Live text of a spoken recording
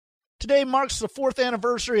Today marks the 4th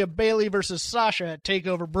anniversary of Bayley versus Sasha at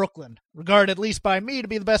TakeOver Brooklyn, regarded at least by me to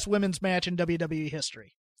be the best women's match in WWE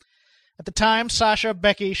history. At the time, Sasha,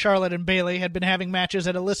 Becky, Charlotte, and Bayley had been having matches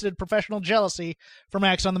that elicited professional jealousy from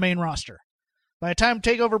acts on the main roster. By the time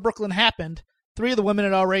TakeOver Brooklyn happened, 3 of the women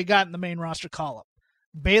had already gotten the main roster call-up.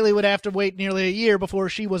 Bayley would have to wait nearly a year before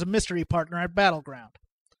she was a mystery partner at Battleground.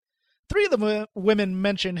 3 of the women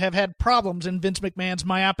mentioned have had problems in Vince McMahon's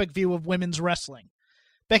myopic view of women's wrestling.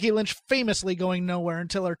 Becky Lynch famously going nowhere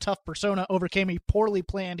until her tough persona overcame a poorly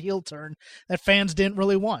planned heel turn that fans didn't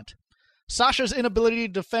really want. Sasha's inability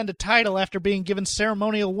to defend a title after being given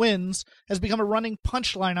ceremonial wins has become a running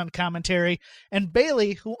punchline on commentary, and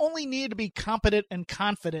Bayley, who only needed to be competent and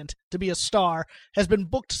confident to be a star, has been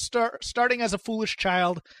booked starting as a foolish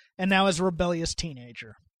child and now as a rebellious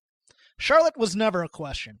teenager. Charlotte was never a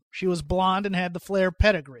question. She was blonde and had the Flair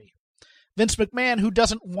pedigree. Vince McMahon, who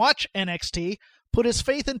doesn't watch NXT, put his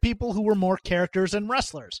faith in people who were more characters than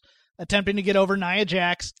wrestlers, attempting to get over Nia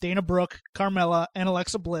Jax, Dana Brooke, Carmella, and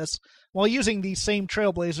Alexa Bliss, while using these same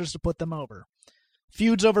trailblazers to put them over.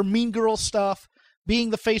 Feuds over Mean Girl stuff, being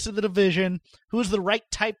the face of the division, who's the right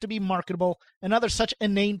type to be marketable, and other such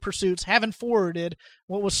inane pursuits haven't forwarded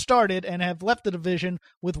what was started and have left the division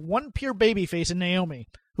with one pure babyface in Naomi,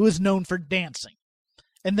 who is known for dancing.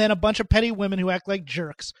 And then a bunch of petty women who act like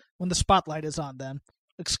jerks when the spotlight is on them,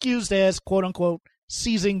 excused as, quote-unquote,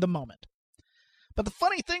 seizing the moment. But the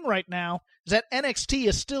funny thing right now is that NXT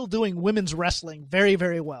is still doing women's wrestling very,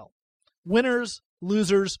 very well. Winners,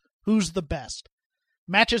 losers, who's the best.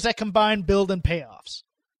 Matches that combine build and payoffs.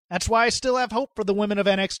 That's why I still have hope for the women of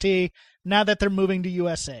NXT now that they're moving to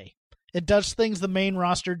USA. It does things the main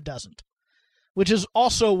roster doesn't. Which is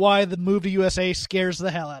also why the move to USA scares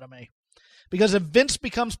the hell out of me. Because if Vince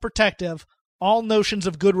becomes protective, all notions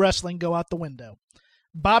of good wrestling go out the window.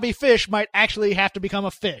 Bobby Fish might actually have to become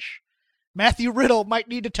a fish. Matthew Riddle might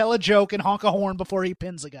need to tell a joke and honk a horn before he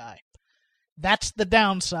pins a guy. That's the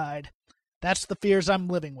downside. That's the fears I'm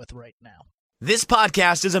living with right now. This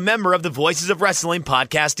podcast is a member of the Voices of Wrestling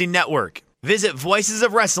Podcasting Network. Visit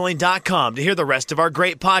voicesofwrestling.com to hear the rest of our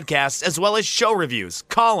great podcasts, as well as show reviews,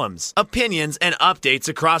 columns, opinions, and updates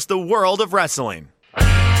across the world of wrestling.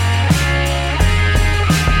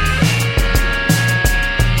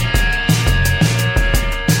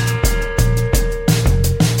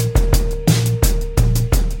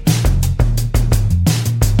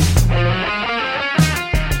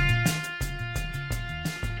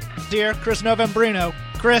 Dear Chris Novembrino.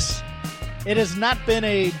 Chris, it has not been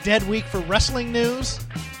a dead week for wrestling news.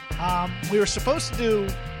 We were supposed to do,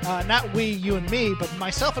 not we, you and me, but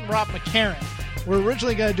myself and Rob McCarran. We're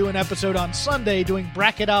originally going to do an episode on Sunday doing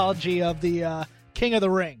bracketology of the King of the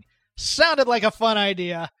Ring. Sounded like a fun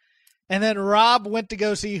idea. And then Rob went to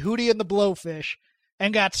go see Hootie and the Blowfish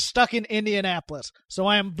and got stuck in Indianapolis. So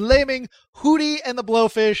I am blaming Hootie and the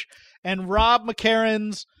Blowfish and Rob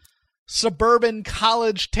McCarran's suburban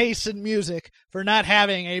college tastes in music for not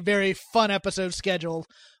having a very fun episode scheduled.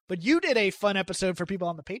 But you did a fun episode for people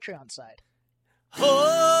on the Patreon side.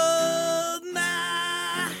 Hold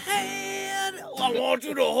my hand. I want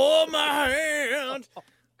you to hold my hand. Oh,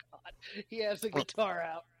 God. He has the guitar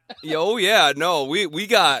out. Yo, yeah, no, we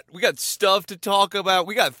got stuff to talk about.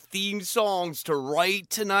 We got theme songs to write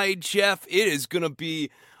tonight, Jeff. It is going to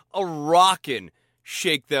be a rockin'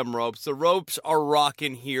 Shake Them Ropes. The ropes are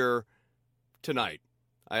rockin' here tonight.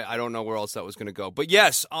 I don't know where else that was going to go. But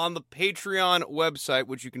yes, on the Patreon website,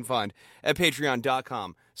 which you can find at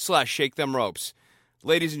patreon.com/ShakeThemRopes.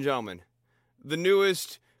 Ladies and gentlemen, the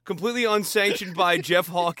newest, completely unsanctioned by Jeff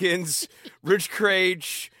Hawkins, Rich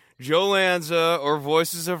Craich, Joe Lanza, or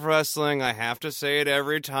Voices of Wrestling, I have to say it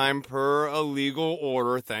every time per a legal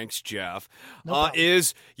order, thanks, Jeff,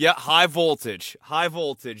 is, High Voltage. High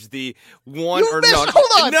Voltage, the one, hold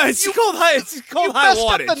on! No, it's called High Wattage. You messed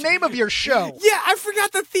up the name of your show. Yeah, I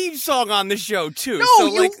forgot the theme song on the show, too.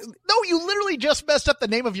 You literally just messed up the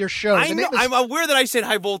name of your show. I know, I'm aware that I said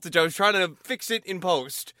High Voltage. I was trying to fix it in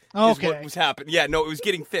post. Okay. Is what was happening. Yeah, no, it was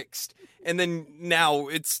getting fixed. And then now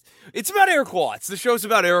it's about Eric Watts. The show's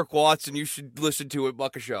about Eric Watts, and you should listen to it,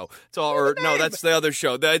 Buck a Show. It's all, or no, that's the other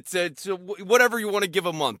show. It's whatever you want to give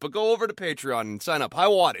a month. But go over to Patreon and sign up. High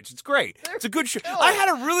Wattage. It's great. It's a good show. I had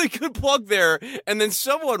a really good plug there, and then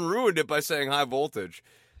someone ruined it by saying High Voltage.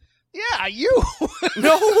 Yeah, you.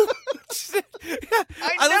 No.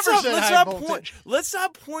 I never said High Voltage. Let's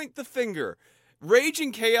not point the finger. Rage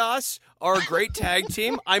and Chaos are a great tag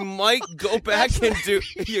team. I might go back and do.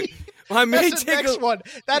 I may That's the next one.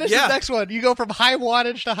 That is the next one. You go from High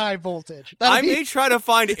Wattage to High Voltage. May try to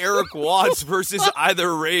find Eric Watts versus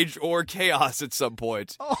either Rage or Chaos at some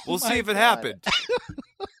point. We'll see if it happened.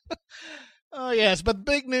 Oh, yes, but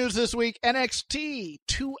big news this week, NXT,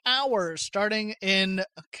 2 hours, starting in,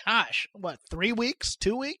 3 weeks,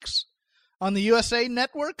 2 weeks? On the USA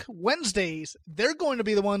Network, Wednesdays, they're going to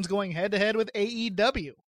be the ones going head-to-head with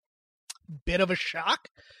AEW. Bit of a shock,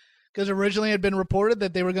 because originally it had been reported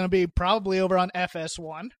that they were going to be probably over on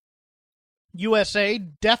FS1. USA,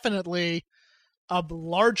 definitely a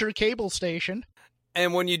larger cable station.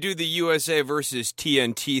 And when you do the USA versus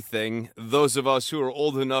TNT thing, those of us who are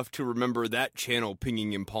old enough to remember that channel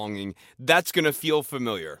pinging and ponging, that's going to feel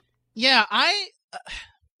familiar. Yeah,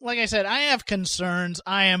 like I said, I have concerns.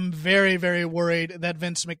 I am very, very worried that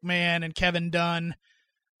Vince McMahon and Kevin Dunn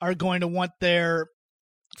are going to want their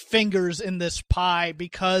fingers in this pie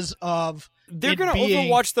because of they're going to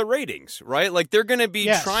overwatch the ratings, right? Like, they're going to be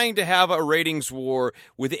trying to have a ratings war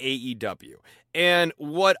with AEW. And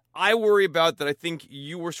what I worry about, that I think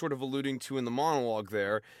you were sort of alluding to in the monologue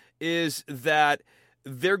there, is that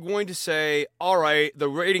they're going to say, all right, the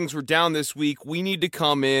ratings were down this week. We need to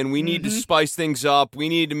come in. We need to spice things up. We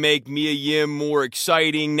need to make Mia Yim more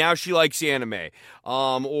exciting. Now she likes anime.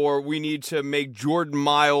 Or we need to make Jordan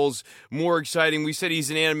Miles more exciting. We said he's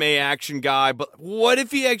an anime action guy, but what if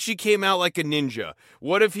he actually came out like a ninja?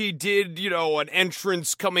 What if he did, an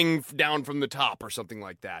entrance coming down from the top or something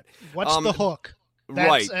like that? What's the hook?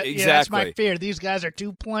 Right, exactly. Yeah, that's my fear. These guys are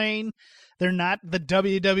too plain. They're not the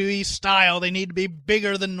WWE style. They need to be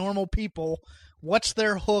bigger than normal people. What's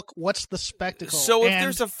their hook? What's the spectacle? So if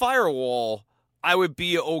there's a firewall, I would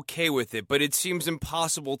be okay with it, but it seems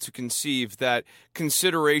impossible to conceive that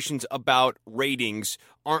considerations about ratings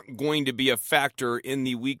aren't going to be a factor in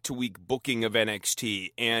the week-to-week booking of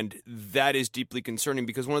NXT, and that is deeply concerning,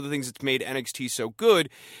 because one of the things that's made NXT so good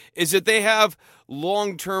is that they have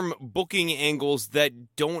long-term booking angles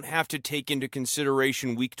that don't have to take into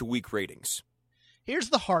consideration week-to-week ratings.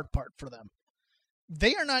 Here's the hard part for them.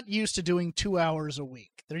 They are not used to doing 2 hours a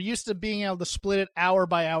week. They're used to being able to split it hour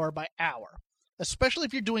by hour by hour, especially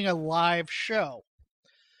if you're doing a live show.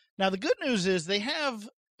 Now, the good news is they have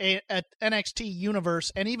a NXT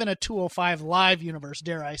universe and even a 205 live universe,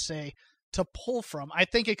 dare I say, to pull from. I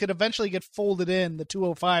think it could eventually get folded in, the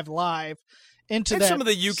 205 live, into and that some of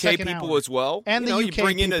the UK people hour. As well. And the UK you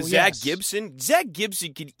bring in a people, Zach Gibson. Zach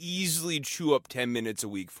Gibson could easily chew up 10 minutes a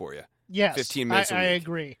week for you. Yes, 15 minutes a week. I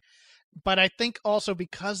agree. But I think also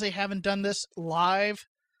because they haven't done this live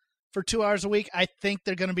for 2 hours a week, I think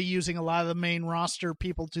they're going to be using a lot of the main roster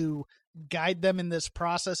people to guide them in this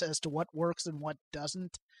process as to what works and what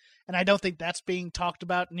doesn't. And I don't think that's being talked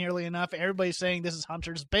about nearly enough. Everybody's saying this is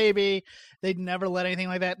Hunter's baby. They'd never let anything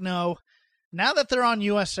like that. No. Now that they're on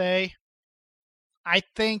USA, I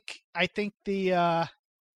think the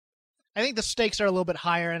stakes are a little bit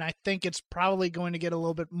higher, and I think it's probably going to get a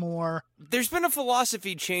little bit more. There's been a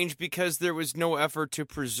philosophy change because there was no effort to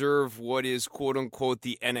preserve what is quote unquote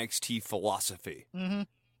the NXT philosophy. Mm-hmm.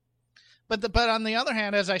 But on the other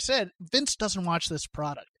hand, as I said, Vince doesn't watch this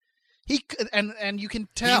product. And you can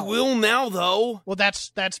tell he will now, though. Well, that's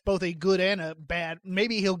both a good and a bad.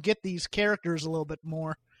 Maybe he'll get these characters a little bit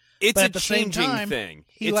more. It's a changing time, thing.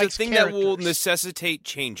 It's a thing characters. that will necessitate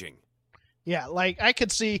changing. Yeah, like I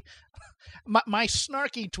could see my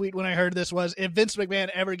snarky tweet when I heard this was, if Vince McMahon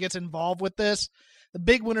ever gets involved with this, the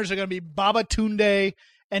big winners are going to be Baba Tunde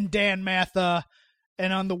and Dan Matha,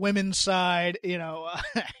 and on the women's side, I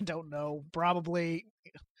don't know, probably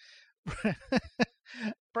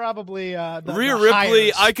Rhea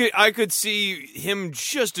Ripley. I could see him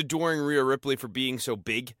just adoring Rhea Ripley for being so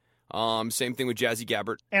big. Same thing with Jazzy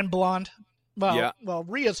Gabbert and blonde. Well, yeah. Well,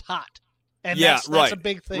 Rhea's hot, and that's a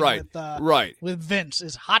big thing with Vince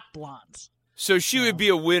is hot blondes. So she would be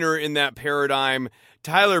a winner in that paradigm.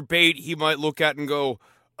 Tyler Bate, he might look at and go,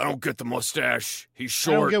 I don't get the mustache. He's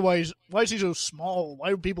short. I don't get why is he so small? Why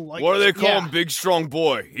do people like Why do they call him Big Strong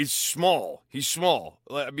Boy? He's small.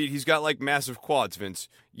 I mean, he's got like massive quads, Vince.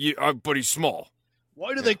 But he's small.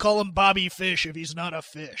 Why do they call him Bobby Fish if he's not a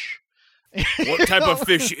fish? What type of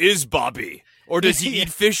fish is Bobby? Or does he eat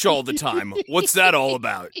fish all the time? What's that all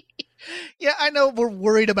about? Yeah, I know we're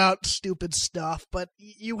worried about stupid stuff, but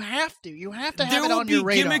you have to have it on your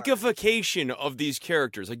radar. There will be gimmikification of these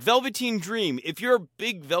characters. Like Velveteen Dream. If you're a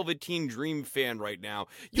big Velveteen Dream fan right now,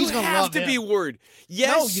 you have to be worried.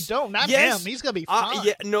 Yes. No, you don't. Not him. He's going to be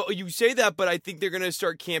fine. No, you say that, but I think they're going to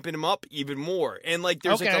start camping him up even more. And like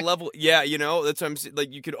there's like a level. Yeah, that's what I'm saying.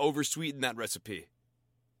 Like you could oversweeten that recipe.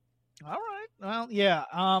 All right. Well, yeah.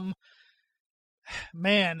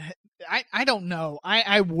 Man, I don't know.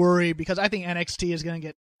 I worry because I think NXT is going to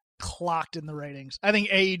get clocked in the ratings. I think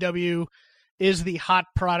AEW is the hot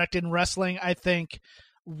product in wrestling. I think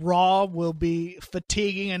Raw will be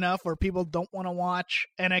fatiguing enough where people don't want to watch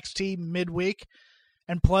NXT midweek.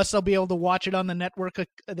 And plus, they'll be able to watch it on the network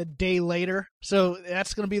the day later. So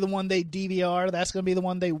that's going to be the one they DVR. That's going to be the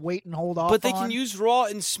one they wait and hold off on. But they can use Raw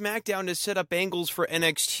and SmackDown to set up angles for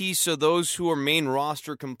NXT so those who are main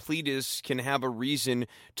roster completists can have a reason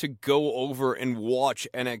to go over and watch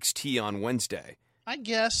NXT on Wednesday. I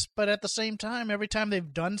guess, but at the same time, every time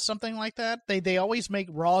they've done something like that, they always make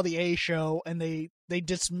Raw the A show, and they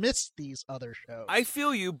dismiss these other shows. I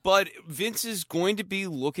feel you, but Vince is going to be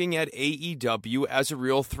looking at AEW as a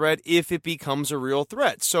real threat if it becomes a real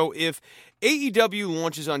threat. So if AEW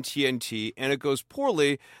launches on TNT and it goes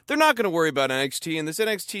poorly, they're not going to worry about NXT, and this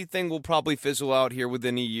NXT thing will probably fizzle out here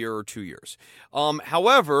within a year or 2 years.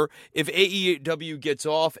 However, if AEW gets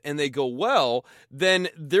off and they go well, then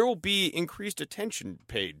there will be increased attention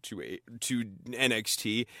paid to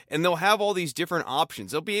NXT, and they'll have all these different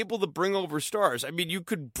options. They'll be able to bring over stars. I mean, you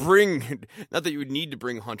could bring, not that you would need to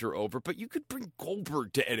bring Hunter over, but you could bring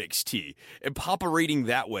Goldberg to NXT and pop a rating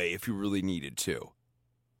that way if you really needed to.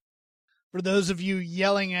 For those of you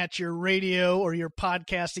yelling at your radio or your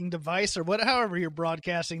podcasting device or however you're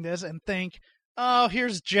broadcasting this and think, oh,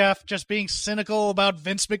 here's Jeff just being cynical about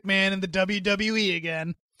Vince McMahon and the WWE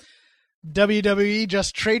again. WWE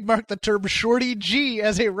just trademarked the term Shorty G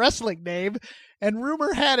as a wrestling name, and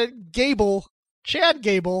rumor had it Chad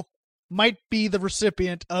Gable, might be the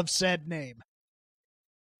recipient of said name.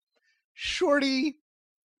 Shorty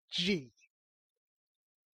G.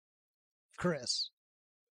 Chris.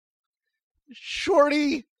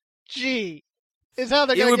 Shorty G is how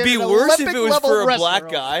they're going to get It would be an worse if Olympic it was level for a wrestler black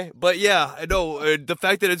over. guy. But yeah, I know. The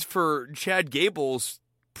fact that it's for Chad Gable's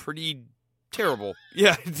pretty terrible.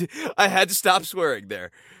 Yeah, I had to stop swearing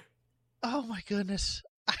there. Oh my goodness.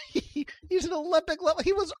 He's an Olympic level.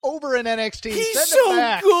 He was over in NXT. He's Send so him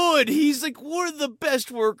back. good. He's like one of the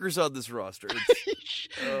best workers on this roster.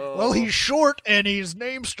 Well, he's short and his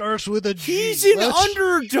name starts with a G. He's an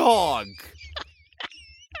underdog.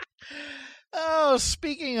 Oh,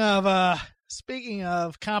 speaking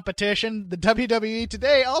of competition, the WWE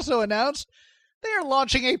today also announced they are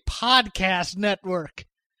launching a podcast network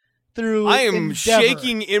through I am Endeavor.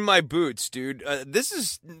 shaking in my boots, dude. This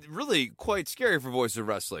is really quite scary for Voice of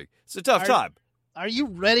Wrestling. It's a tough time. Are you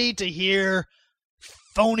ready to hear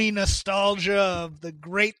phony nostalgia of the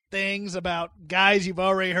great things about guys you've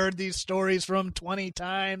already heard these stories from 20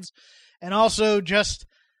 times? And also just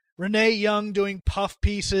Renee Young doing puff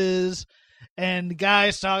pieces and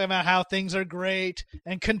guys talking about how things are great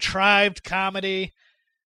and contrived comedy.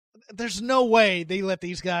 There's no way they let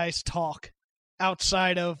these guys talk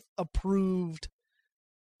outside of approved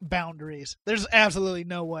boundaries. There's absolutely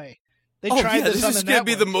no way. They tried this on is the going to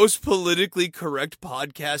be the network. most politically correct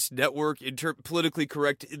podcast network, politically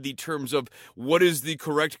correct in the terms of what is the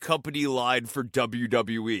correct company line for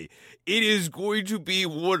WWE. It is going to be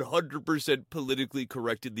 100% politically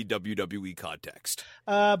correct in the WWE context.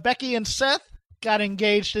 Becky and Seth got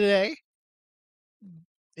engaged today.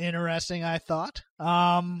 Interesting, I thought.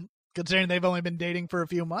 Considering they've only been dating for a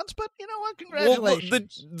few months, but you know what? Congratulations. Well,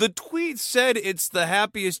 the tweet said it's the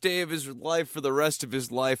happiest day of his life for the rest of his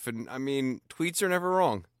life, and I mean, tweets are never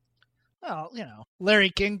wrong. Well, you know, Larry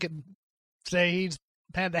King can say he's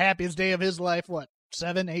had the happiest day of his life,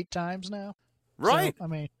 7, 8 times now? Right. So, I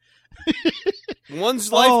mean... One's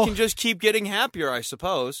life can just keep getting happier, I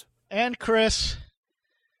suppose. And Chris,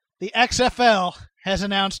 the XFL has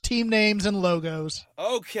announced team names and logos.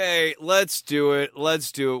 Okay, let's do it.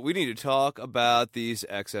 We need to talk about these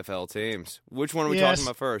XFL teams. Which one are we talking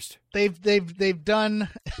about first? They've done,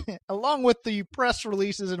 along with the press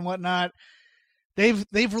releases and whatnot, they've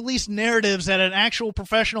released narratives that an actual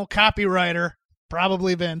professional copywriter,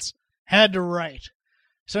 probably Vince, had to write.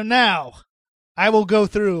 So now, I will go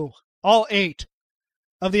through all 8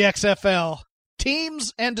 of the XFL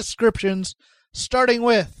teams and descriptions, starting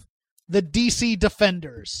with the DC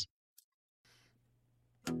Defenders.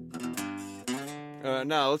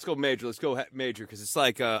 No, let's go major. Let's go major, because it's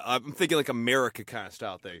like, I'm thinking like America kind of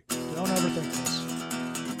style thing. Don't overthink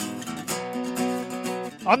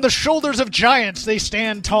this. On the shoulders of giants they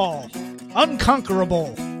stand tall,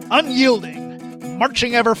 unconquerable, unyielding,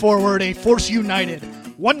 marching ever forward, a force united,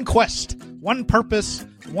 one quest, one purpose,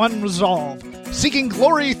 one resolve, seeking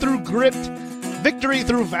glory through grit, victory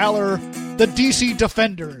through valor, the DC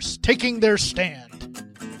Defenders taking their stand.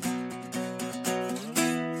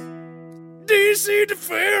 DC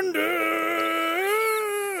Defenders!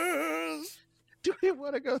 Do we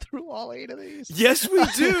want to go through all 8 of these? Yes, we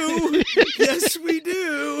do. Yes, we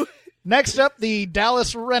do. Next up, the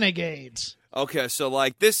Dallas Renegades. Okay, so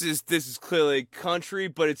like this is clearly country,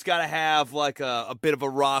 but it's got to have like a bit of a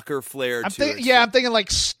rocker flair to it. Yeah, I'm thinking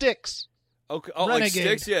like Styx. Okay, oh, Renegade.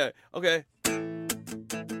 like Styx, yeah. Okay.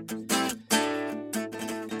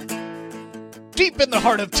 Deep in the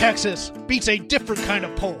heart of Texas beats a different kind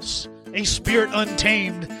of pulse. A spirit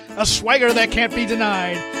untamed, a swagger that can't be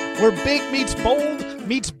denied, where big meets bold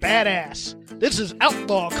meets badass. This is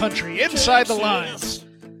outlaw country inside the lines.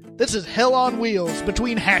 This is hell on wheels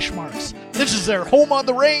between hash marks. This is their home on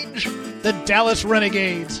the range, the Dallas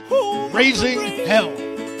Renegades, raising hell.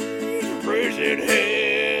 Raising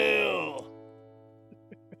hell.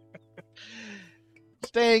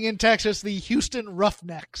 Staying in Texas, the Houston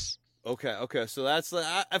Roughnecks. Okay, so that's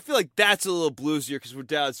I feel like that's a little bluesier because we're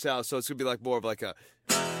down south, so it's gonna be like more of like a.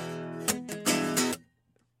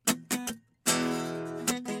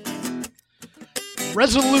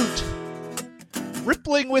 Resolute,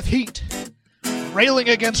 rippling with heat, railing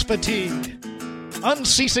against fatigue.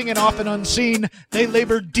 Unceasing and often unseen, they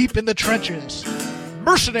labor deep in the trenches.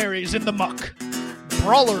 Mercenaries in the muck,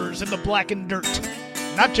 brawlers in the blackened dirt.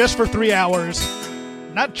 Not just for 3 hours,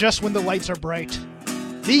 not just when the lights are bright.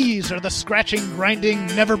 These are the scratching, grinding,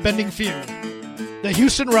 never-bending few. The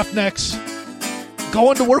Houston Roughnecks,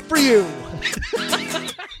 going to work for you.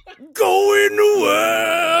 Going to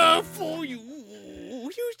work for you,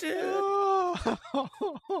 Houston.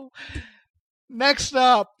 Next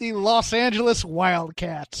up, the Los Angeles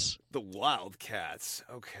Wildcats. The Wildcats.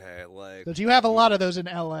 Okay, like. Because you have a lot of those in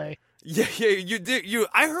L.A. Yeah, you did.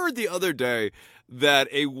 I heard the other day that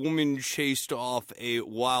a woman chased off a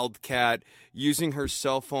wildcat using her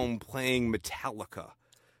cell phone playing Metallica.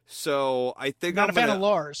 So I think Not I'm a fan gonna, of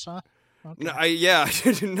Lars, huh? Okay. No,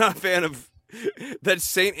 not a fan of that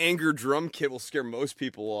Saint Anger drum kit will scare most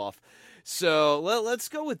people off. So let's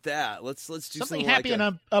go with that. Let's do something happy like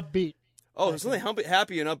and upbeat. Oh, something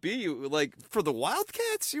happy and upbeat. You like for the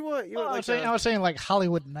Wildcats? You want? I was saying like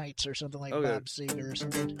Hollywood Nights or something like okay. Bob Seger or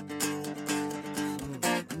something.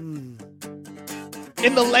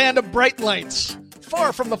 In the land of bright lights,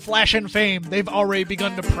 far from the flash and fame, they've already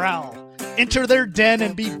begun to prowl. Enter their den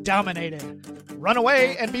and be dominated. Run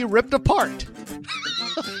away and be ripped apart.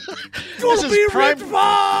 This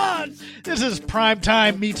is prime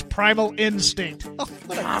time meets primal instinct. Oh,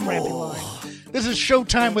 what a crappy line. This is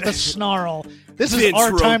showtime with a snarl. This is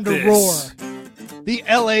our time to roar. The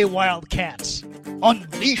L.A. Wildcats.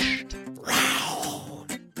 Unleashed.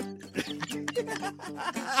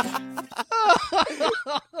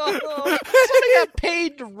 Somebody got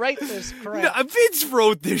paid to write this crap. No, Vince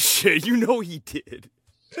wrote this shit. You know he did.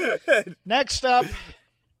 Next up,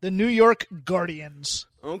 the New York Guardians.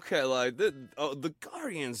 Okay, like the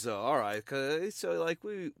Guardians, though. All right,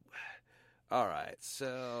 all right,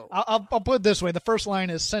 so I'll put it this way: the first line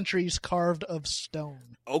is "centuries carved of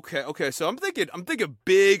stone." Okay. So I'm thinking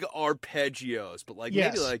big arpeggios, but like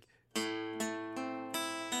maybe like.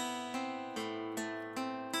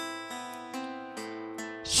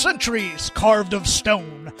 Centuries carved of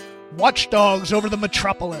stone, watchdogs over the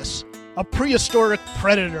metropolis, a prehistoric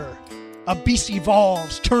predator. A beast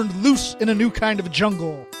evolves, turned loose in a new kind of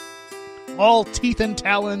jungle. All teeth and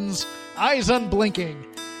talons, eyes unblinking.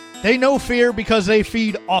 They know fear because they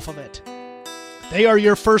feed off of it. They are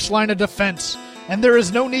your first line of defense, and there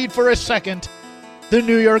is no need for a second. The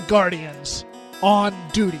New York Guardians, on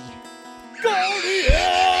duty. Guardians!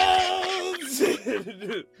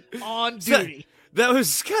 On duty. That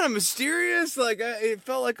was kind of mysterious. Like it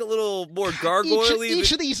felt like a little more gargoyle-y.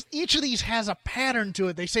 Each of these has a pattern to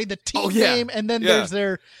it. They say the team name, and then there's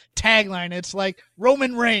their tagline. It's like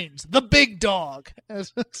Roman Reigns, the big dog.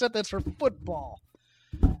 Except that's for football.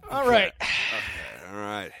 All right. All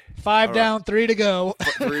right. 5 down, 3 to go.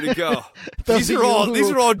 3 to go. These are all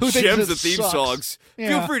gems of theme songs. Yeah.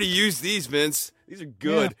 Feel free to use these, Vince. These are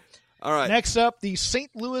good. Yeah. All right. Next up, the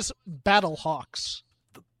St. Louis Battlehawks.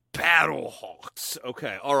 Battlehawks.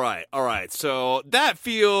 Okay. All right. So that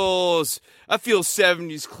feels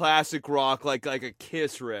 70s classic rock, like a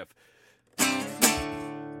Kiss riff.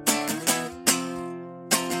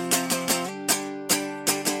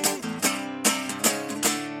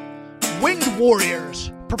 Winged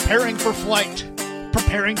warriors, preparing for flight,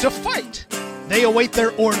 preparing to fight. They await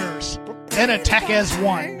their orders, then attack as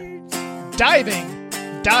one. Diving,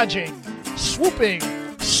 dodging, swooping,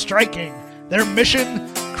 striking. Their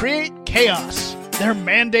mission, create chaos. Their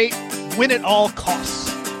mandate, win at all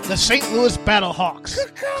costs. The St. Louis Battlehawks,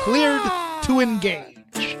 cleared to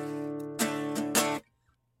engage.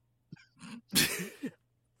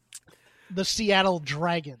 The Seattle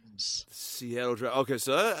Dragons. Okay,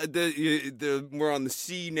 so we're on the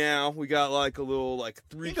C now. We got like a little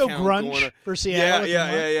 3 you go count grunge going on. for Seattle.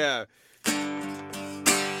 Yeah.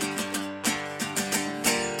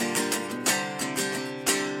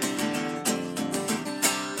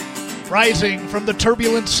 rising from the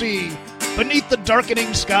turbulent sea, beneath the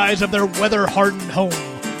darkening skies of their weather-hardened home.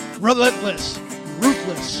 Relentless,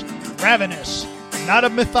 ruthless, ravenous, not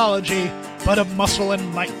of mythology, but of muscle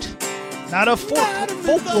and might. Not of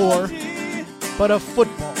folklore, but of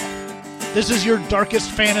football. This is your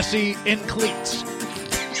darkest fantasy in cleats.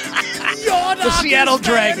 The Seattle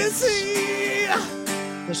Dragons.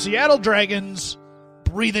 The Seattle Dragons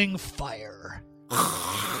breathing fire.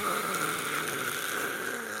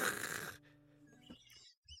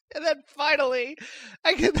 And then finally,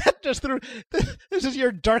 I get that just through. This is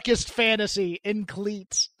your darkest fantasy in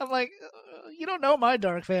cleats. I'm like, you don't know my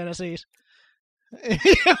dark fantasies.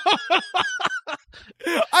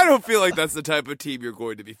 I don't feel like that's the type of team you're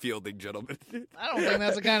going to be fielding, gentlemen. I don't think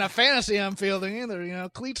that's the kind of fantasy I'm fielding either. You know,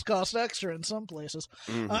 cleats cost extra in some places.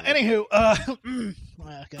 Anywho, I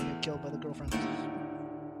gotta get killed by the girlfriend.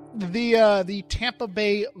 The Tampa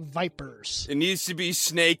Bay Vipers. It needs to be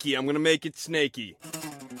snaky. I'm going to make it snaky.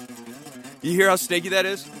 You hear how snaky that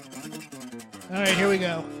is? All right, here we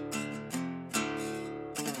go.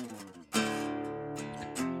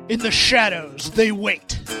 In the shadows, they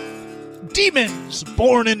wait. Demons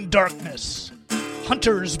born in darkness.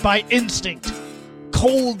 Hunters by instinct.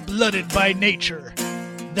 Cold-blooded by nature.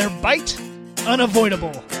 Their bite,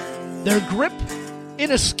 unavoidable. Their grip,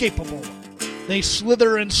 inescapable. They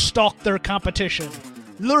slither and stalk their competition,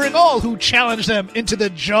 luring all who challenge them into the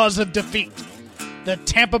jaws of defeat. The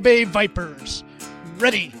Tampa Bay Vipers,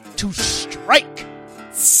 ready to strike.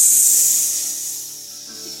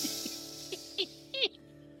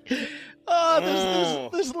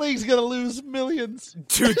 This league's gonna lose millions.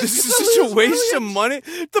 Dude, this is such a waste of money.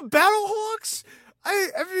 The Battlehawks?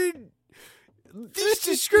 I mean, these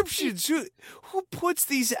descriptions, who puts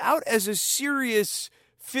these out as a serious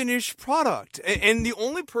finished product? And the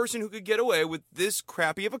only person who could get away with this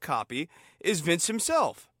crappy of a copy is Vince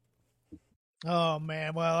himself. Oh,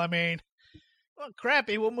 man. Well, I mean,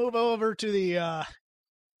 crappy. We'll move over to the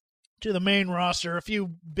main roster. A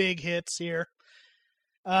few big hits here.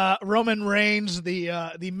 Roman Reigns,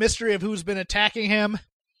 the mystery of who's been attacking him.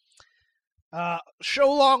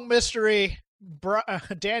 Show long mystery.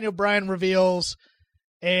 Daniel Bryan reveals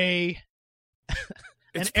It's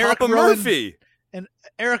an Papa Murphy. An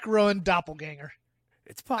Eric Rowan doppelganger.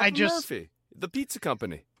 It's Papa Murphy, the pizza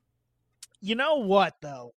company. You know what,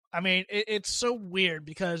 though? I mean, it's so weird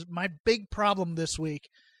because my big problem this week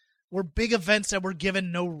were big events that were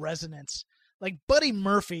given no resonance. Like Buddy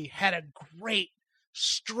Murphy had a great,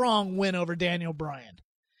 strong win over Daniel Bryan.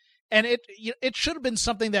 And it should have been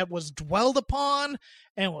something that was dwelled upon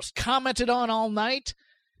and was commented on all night.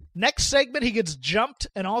 Next segment, he gets jumped,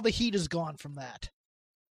 and all the heat is gone from that.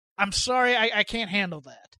 I'm sorry, I can't handle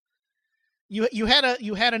that. You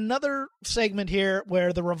had another segment here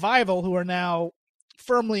where the Revival, who are now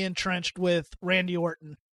firmly entrenched with Randy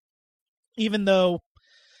Orton, even though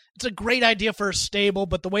it's a great idea for a stable,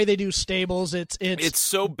 but the way they do stables, it's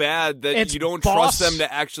so bad that you don't trust them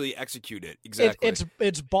to actually execute it. Exactly.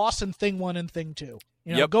 It's boss and thing 1 and thing 2.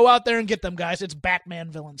 You know, Go out there and get them, guys. It's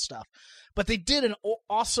Batman villain stuff. But they did an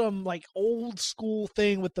awesome, like, old school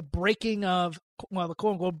thing with the breaking of, well, the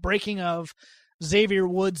quote unquote breaking of Xavier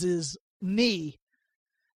Woods' knee.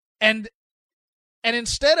 And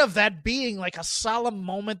instead of that being like a solemn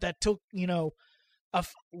moment that took, you know, a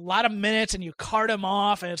lot of minutes and you cart him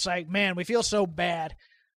off and it's like, man, we feel so bad.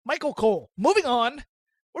 Michael Cole, moving on,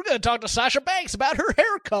 we're going to talk to Sasha Banks about her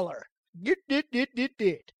hair color.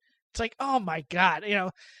 It's like, oh my God, you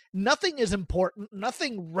know, nothing is important.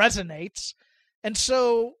 Nothing resonates. And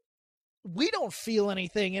so we don't feel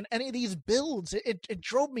anything in any of these builds. It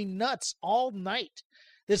drove me nuts all night.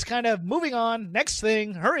 This kind of moving on, next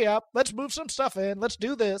thing, hurry up, let's move some stuff in, let's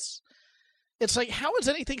do this. It's like, how is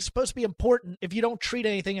anything supposed to be important if you don't treat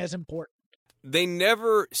anything as important? They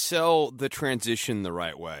never sell the transition the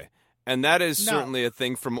right way. And that is certainly a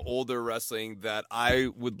thing from older wrestling that I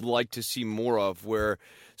would like to see more of, where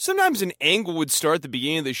sometimes an angle would start at the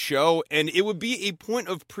beginning of the show and it would be a point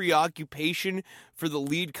of preoccupation for the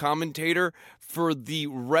lead commentator for the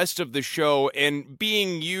rest of the show and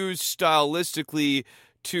being used stylistically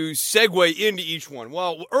to segue into each one.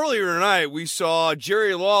 Well, earlier tonight we saw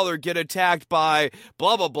Jerry Lawler get attacked by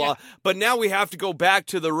blah, blah, blah, but now we have to go back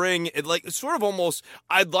to the ring. It, like, sort of almost,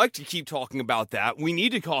 I'd like to keep talking about that. We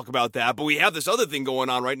need to talk about that, but we have this other thing going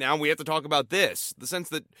on right now, and we have to talk about this. The sense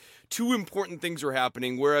that two important things are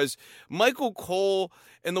happening, whereas Michael Cole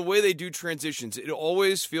and the way they do transitions, it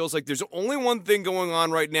always feels like there's only one thing going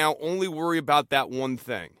on right now, only worry about that one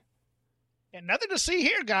thing. And nothing to see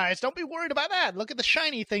here, guys. Don't be worried about that. Look at the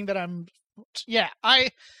shiny thing that I'm... Yeah, I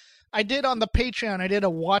did on the Patreon, I did a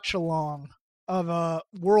watch-along of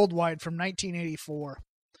Worldwide from 1984,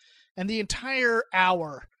 and the entire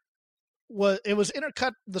hour was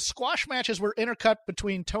intercut. The squash matches were intercut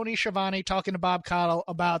between Tony Schiavone talking to Bob Caudle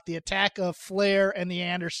about the attack of Flair and the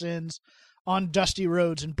Andersons on Dusty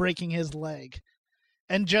Rhodes and breaking his leg,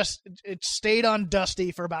 and just it stayed on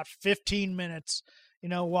Dusty for about 15 minutes.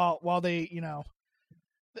 While they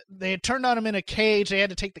they had turned on him in a cage. They had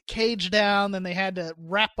to take the cage down. Then they had to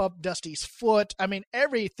wrap up Dusty's foot. I mean,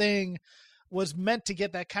 everything was meant to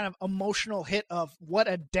get that kind of emotional hit of what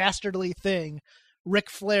a dastardly thing Ric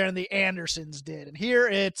Flair and the Andersons did. And here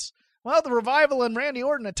it's, well, the Revival and Randy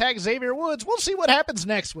Orton attack Xavier Woods. We'll see what happens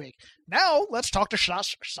next week. Now let's talk to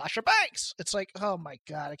Sasha Banks. It's like, oh my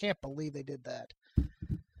God, I can't believe they did that.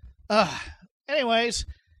 Anyways,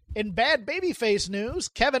 in bad babyface news,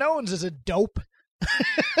 Kevin Owens is a dope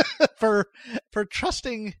for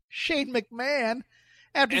trusting Shane McMahon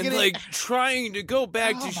after getting trying to go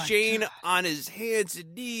back to Shane God. on his hands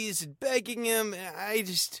and knees and begging him. I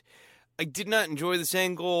did not enjoy this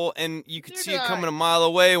angle, and you could see it coming a mile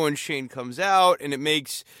away when Shane comes out, and it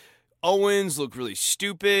makes Owens look really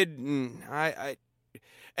stupid. And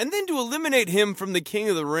and then to eliminate him from the King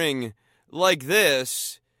of the Ring like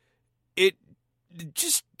this, it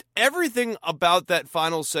just everything about that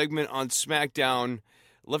final segment on SmackDown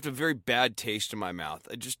left a very bad taste in my mouth.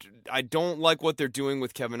 I don't like what they're doing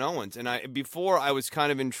with Kevin Owens. And before I was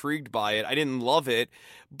kind of intrigued by it. I didn't love it.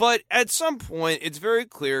 But at some point, it's very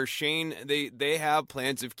clear Shane, they have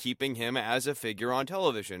plans of keeping him as a figure on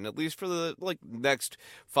television, at least for the next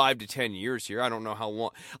 5 to 10 years here. I don't know how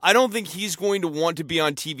long. I don't think he's going to want to be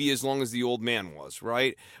on TV as long as the old man was,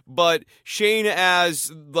 right? But Shane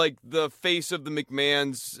as the face of the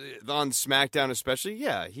McMahons on SmackDown especially,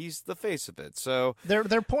 yeah, he's the face of it. So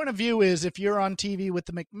their point of view is if you're on TV with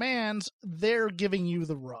the McMahons, they're giving you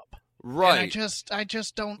the rub. Right. And I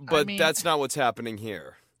just don't. But that's not what's happening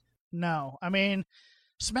here. No. I mean,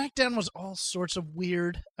 SmackDown was all sorts of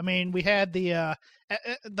weird. I mean, we had the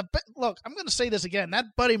look, I'm going to say this again.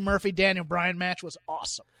 That Buddy Murphy Daniel Bryan match was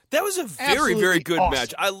awesome. That was a very, Absolutely very good awesome.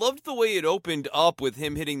 match. I loved the way it opened up with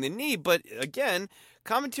him hitting the knee, but again,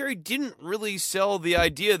 commentary didn't really sell the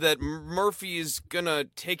idea that Murphy is going to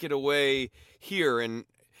take it away here. And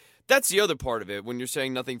that's the other part of it when you're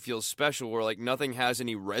saying nothing feels special or nothing has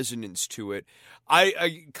any resonance to it.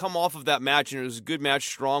 I come off of that match and it was a good match,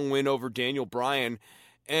 strong win over Daniel Bryan.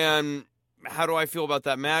 And how do I feel about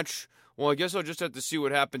that match? Well, I guess I'll just have to see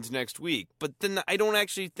what happens next week. But then I don't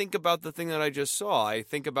actually think about the thing that I just saw. I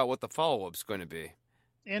think about what the follow-up's going to be.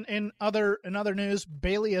 In other news,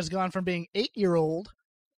 Bayley has gone from being 8-year-old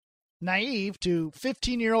naive to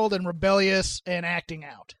 15-year-old and rebellious and acting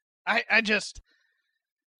out.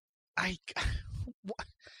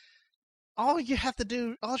 All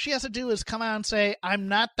she has to do is come out and say, I'm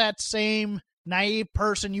not that same naive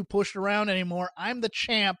person you pushed around anymore. I'm the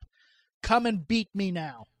champ. Come and beat me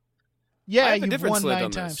now. Yeah, you've won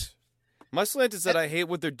 9 times. My slant is that I hate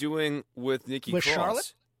what they're doing with Nikki Cross. With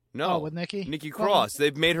Charlotte? No. Oh, with Nikki? Nikki Cross.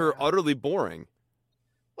 They've made her utterly boring.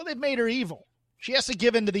 Well, they've made her evil. She has to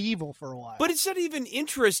give in to the evil for a while. But it's not even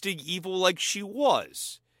interesting evil like she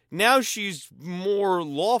was. Now she's more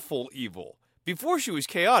lawful evil. Before she was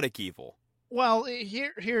chaotic evil. Well,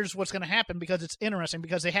 here's what's going to happen because it's interesting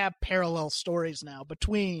because they have parallel stories now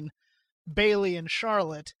between Bayley and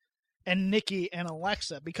Charlotte and Nikki and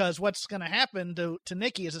Alexa because what's going to happen to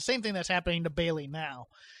Nikki is the same thing that's happening to Bayley now.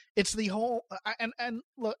 It's the whole and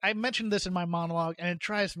look, I mentioned this in my monologue and it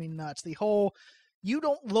drives me nuts. The whole you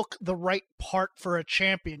don't look the right part for a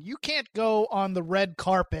champion. You can't go on the red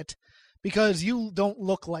carpet because you don't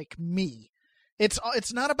look like me. It's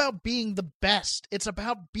not about being the best. It's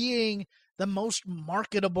about being the most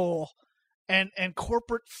marketable and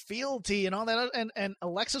corporate fealty and all that. And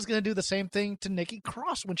Alexa's going to do the same thing to Nikki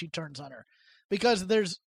Cross when she turns on her. Because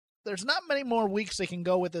there's not many more weeks they can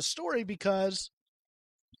go with this story because,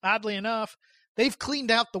 oddly enough, they've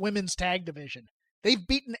cleaned out the women's tag division. They've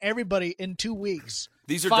beaten everybody in 2 weeks.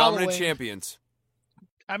 These are dominant champions.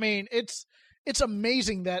 I mean, it's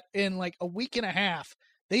amazing that in a week and a half,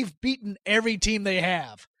 they've beaten every team they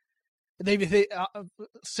have.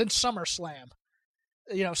 Since SummerSlam.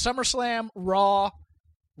 SummerSlam, Raw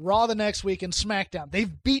the next week, and SmackDown.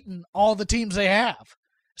 They've beaten all the teams they have.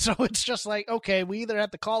 So it's just okay, we either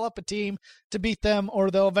have to call up a team to beat them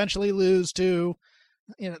or they'll eventually lose to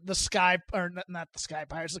the Sky, or not the Sky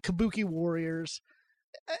Pirates, the Kabuki Warriors.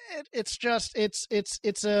 It's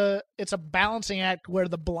a balancing act where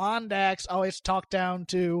the blonde acts always talk down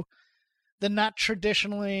to the not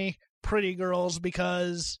traditionally pretty girls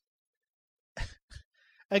because,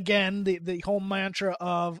 again, the whole mantra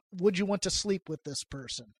of would you want to sleep with this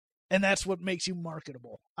person? and that's what makes you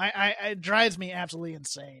marketable. It drives me absolutely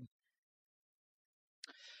insane.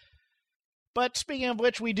 But speaking of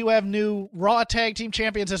which, we do have new Raw Tag Team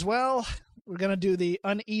Champions as well. We're going to do the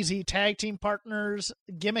Uneasy Tag Team Partners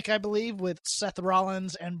gimmick, I believe, with Seth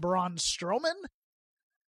Rollins and Braun Strowman.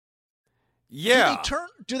 Yeah.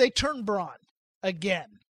 Do they turn Braun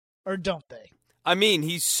again, or don't they? I mean,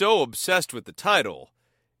 he's so obsessed with the title.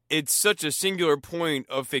 It's such a singular point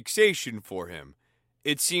of fixation for him.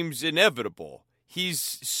 It seems inevitable. He's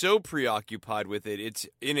so preoccupied with it. It's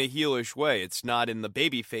in a heelish way. It's not in the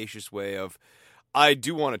baby-facious way of, I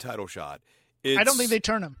do want a title shot. I don't think they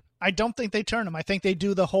turn him. I think they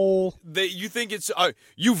do the whole... You think it's,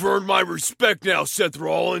 you've earned my respect now, Seth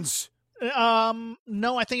Rollins?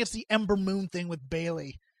 No, I think it's the Ember Moon thing with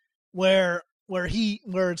Bayley, where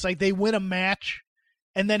it's like they win a match,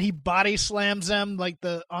 and then he body slams them like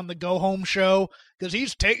on the go home show because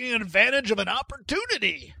he's taking advantage of an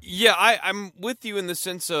opportunity. Yeah, I'm with you in the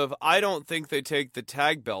sense of I don't think they take the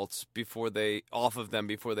tag belts off of them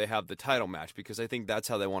before they have the title match, because I think that's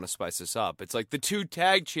how they want to spice this up. It's like the two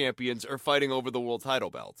tag champions are fighting over the world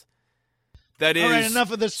title belt. That is, all right,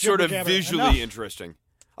 enough of this sort of visually enough. Interesting.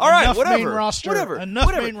 All right, enough whatever. Main roster. Whatever. Enough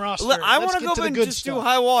whatever. main roster. I want to go and just stuff. do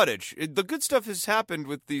high wattage. The good stuff has happened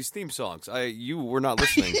with these theme songs. You were not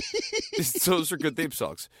listening. Those are good theme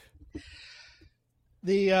songs.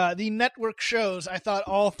 The network shows, I thought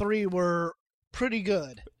all three were pretty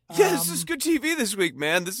good. Yeah, this is good TV this week,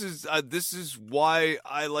 man. This is why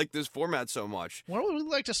I like this format so much. Where would we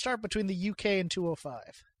like to start between the UK and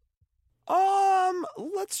 205?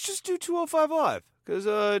 Let's just do 205 Live. Because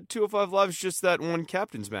 205 Live is just that one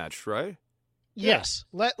captain's match, right? Yes.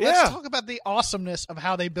 Let's talk about the awesomeness of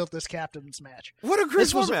how they built this captain's match. What a great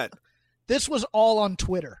format. This was all on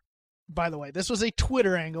Twitter, by the way. This was a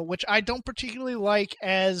Twitter angle, which I don't particularly like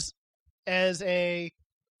as a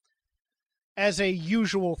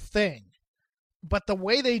usual thing. But the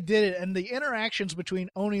way they did it and the interactions between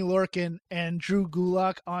Oney Lorcan and Drew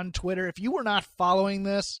Gulak on Twitter, if you were not following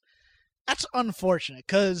this, that's unfortunate,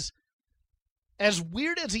 because as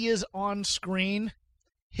weird as he is on screen,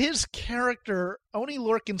 his character, Oney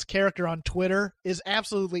Lorcan's character on Twitter, is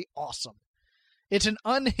absolutely awesome. It's an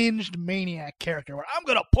unhinged maniac character where I'm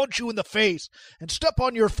going to punch you in the face and step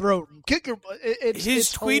on your throat and kick your...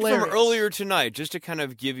 His tweet hilarious. From earlier tonight, just to kind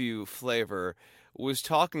of give you flavor, was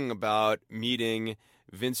talking about meeting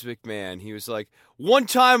Vince McMahon. He was like, one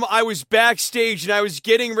time I was backstage and I was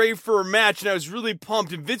getting ready for a match and I was really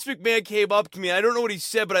pumped, and Vince McMahon came up to me. I don't know what he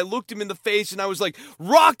said, but I looked him in the face and I was like,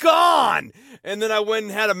 rock on! And then I went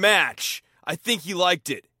and had a match. I think he liked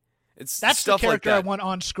it. That's stuff the character like that. I want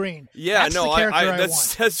on screen. Yeah, that's the character I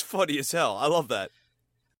want. That's funny as hell. I love that.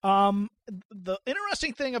 The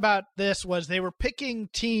interesting thing about this was they were picking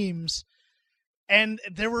teams, and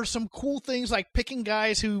there were some cool things like picking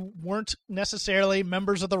guys who weren't necessarily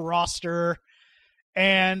members of the roster.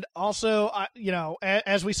 And also,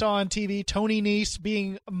 as we saw on TV, Tony Nese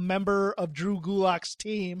being a member of Drew Gulak's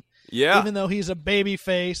team, even though he's a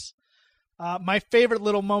babyface. My favorite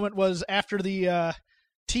little moment was after the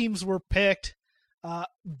teams were picked,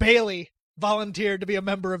 Bayley volunteered to be a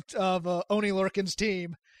member of Oney Lorcan's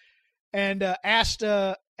team, and asked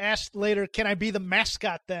later, "Can I be the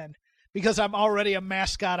mascot then? Because I'm already a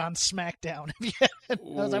mascot on SmackDown."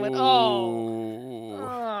 I went,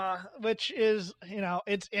 which is,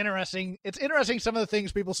 it's interesting. It's interesting some of the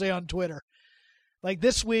things people say on Twitter. Like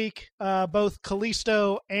this week, both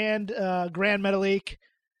Kalisto and Grand Metalik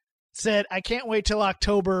said, "I can't wait till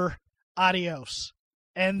October. Adios."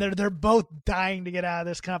 And they're both dying to get out of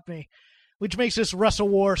this company, which makes this Wrestle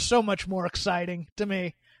War so much more exciting to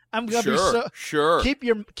me. I'm gonna sure. Keep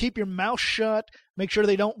your mouth shut. Make sure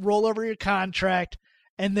they don't roll over your contract,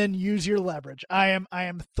 and then use your leverage. I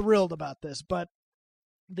am thrilled about this. But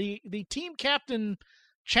the team captain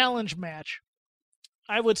challenge match,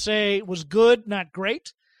 I would say, was good, not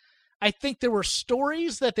great. I think there were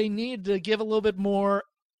stories that they needed to give a little bit more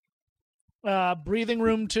breathing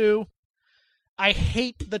room to. I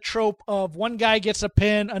hate the trope of one guy gets a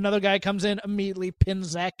pin, another guy comes in, immediately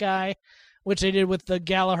pins that guy, which they did with the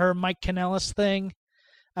Gallagher-Mike Kanellis thing.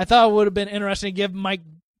 I thought it would have been interesting to give Mike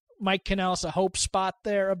Kanellis a hope spot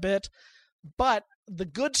there a bit. But the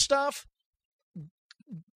good stuff,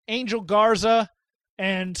 Angel Garza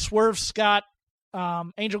and Swerve Scott,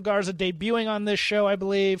 Angel Garza debuting on this show, I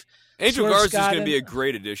believe. Angel Garza is going to be a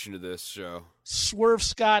great addition to this show. Swerve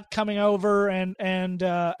Scott coming over and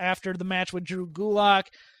after the match with Drew Gulak,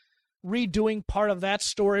 redoing part of that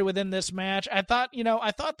story within this match. I thought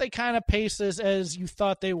they kind of paced this as you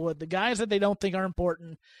thought they would. The guys that they don't think are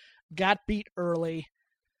important got beat early.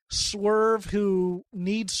 Swerve, who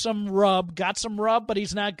needs some rub, got some rub, but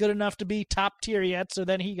he's not good enough to be top tier yet, so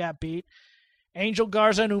then he got beat. Angel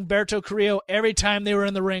Garza and Humberto Carrillo, every time they were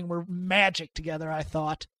in the ring, were magic together, I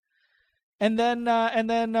thought. And then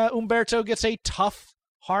Humberto gets a tough,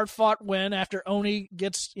 hard-fought win after Oni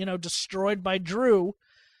gets, destroyed by Drew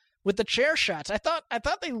with the chair shots. I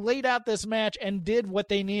thought they laid out this match and did what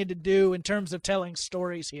they needed to do in terms of telling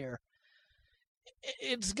stories here.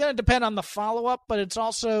 It's going to depend on the follow-up, but it's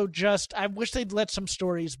also just, I wish they'd let some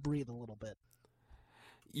stories breathe a little bit.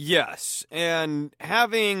 Yes, and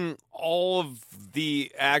having all of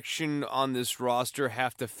the action on this roster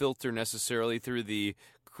have to filter necessarily through the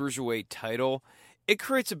Cruiserweight title, it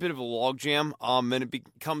creates a bit of a logjam, and it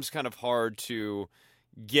becomes kind of hard to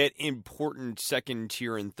get important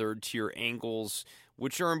second-tier and third-tier angles,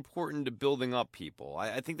 which are important to building up people.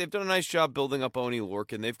 I think they've done a nice job building up Oni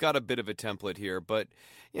Lorcan. They've got a bit of a template here, but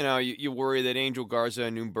you worry that Angel Garza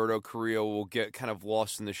and Humberto Carrillo will get kind of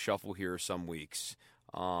lost in the shuffle here some weeks.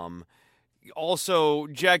 Also,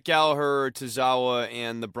 Jack Gallagher, Tozawa,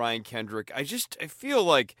 and the Brian Kendrick. I feel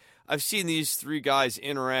like I've seen these three guys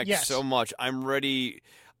interact so much. I'm ready.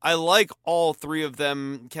 I like all three of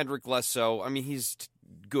them. Kendrick less so. I mean, he's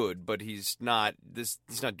good, but he's not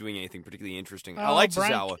doing anything particularly interesting. I like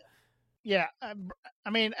Tozawa. Yeah, I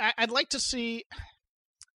mean, I'd like to see.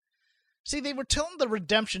 See, they were telling the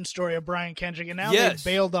redemption story of Brian Kendrick, and now they've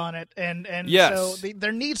bailed on it, and so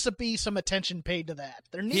there needs to be some attention paid to that.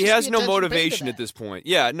 He has no motivation at this point.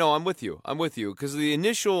 Yeah, no, I'm with you, because the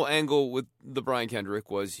initial angle with the Brian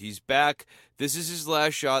Kendrick was he's back. This is his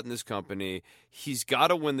last shot in this company. He's got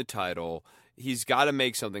to win the title. He's got to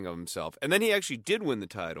make something of himself. And then he actually did win the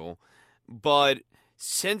title, but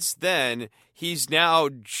since then, he's now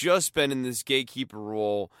just been in this gatekeeper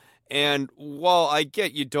role. And while I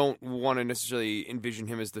get you don't want to necessarily envision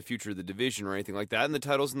him as the future of the division or anything like that, and the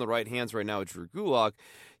title's in the right hands right now with Drew Gulak,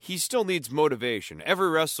 he still needs motivation. Every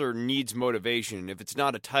wrestler needs motivation. If it's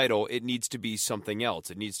not a title, it needs to be something else.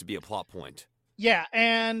 It needs to be a plot point. Yeah,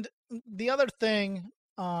 and the other thing,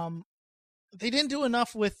 they didn't do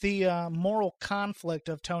enough with the moral conflict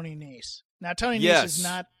of Tony Nese. Now, Tony Nese is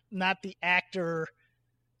not the actor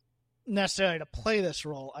necessarily to play this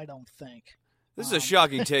role, I don't think. This is a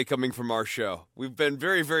shocking take coming from our show. We've been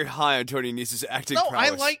very, very high on Tony Nese's acting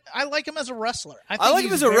prowess. I like him as a wrestler. I like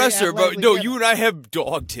him as a wrestler, but no, you and I have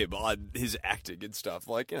dogged him on his acting and stuff.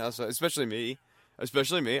 Like, so especially me. It's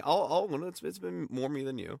been more me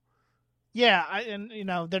than you. Yeah,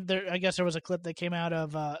 I guess there was a clip that came out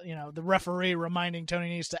of the referee reminding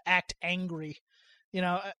Tony Nese to act angry.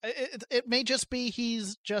 It may just be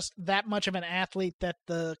he's just that much of an athlete that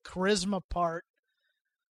the charisma part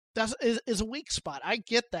is a weak spot. I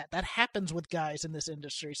get that. That happens with guys in this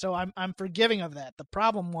industry, so I'm forgiving of that. The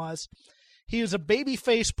problem was he was a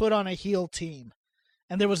babyface put on a heel team,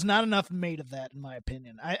 and there was not enough made of that, in my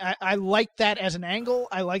opinion. I like that as an angle.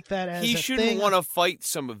 I like that as he shouldn't want to fight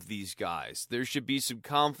some of these guys. There should be some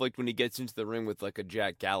conflict when he gets into the ring with like a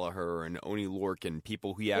Jack Gallagher and Oni Lorcan,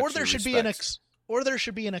 people he actually respects. Or there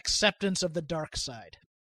should be an acceptance of the dark side.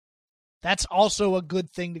 That's also a good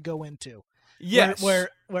thing to go into. Yes. Where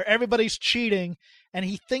everybody's cheating, and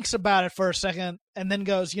he thinks about it for a second, and then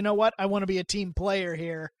goes, you know what? I want to be a team player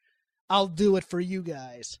here. I'll do it for you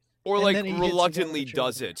guys. Or reluctantly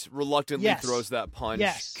does it. Reluctantly throws that punch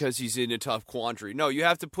because he's in a tough quandary. No, you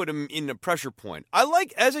have to put him in a pressure point.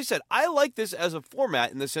 As I said, I like this as a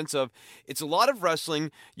format in the sense of it's a lot of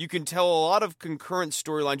wrestling. You can tell a lot of concurrent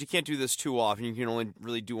storylines. You can't do this too often. You can only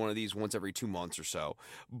really do one of these once every 2 months or so.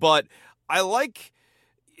 But I like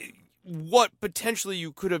what potentially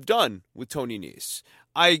you could have done with Tony Nese.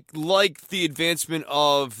 I like the advancement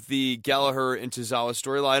of the Gallagher and Tozawa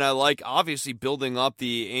storyline. I like, obviously, building up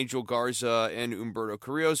the Angel Garza and Humberto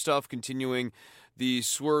Carrillo stuff, continuing the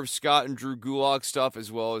Swerve Scott and Drew Gulak stuff,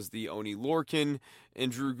 as well as the Oni Lorcan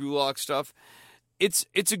and Drew Gulak stuff. It's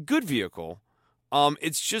a good vehicle.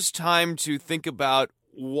 It's just time to think about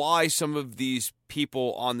why some of these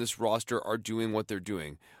people on this roster are doing what they're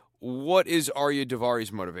doing. What is Arya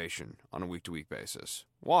Davari's motivation on a week-to-week basis?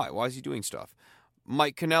 Why? Why is he doing stuff?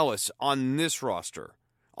 Mike Kanellis on this roster,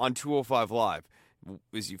 on 205 Live,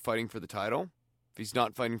 is he fighting for the title? If he's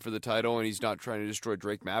not fighting for the title and he's not trying to destroy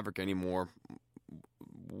Drake Maverick anymore,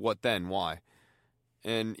 what then? Why?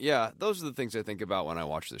 And yeah, those are the things I think about when I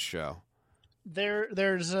watch this show.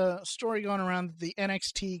 There's a story going around that the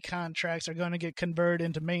NXT contracts are going to get converted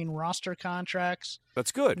into main roster contracts.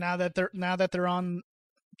 That's good. Now that they're on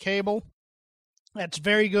cable, that's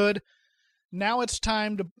very good. Now it's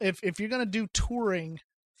time to if you're going to do touring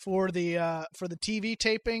for the TV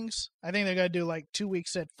tapings, I think they're going to do like 2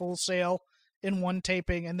 weeks at Full Sail in one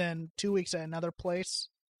taping and then 2 weeks at another place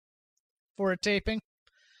for a taping.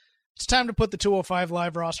 It's time to put the 205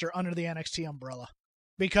 Live roster under the NXT umbrella,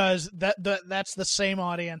 because that's the same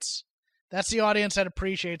audience. That's the audience that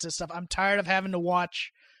appreciates this stuff. I'm tired of having to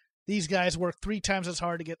watch these guys work 3 times as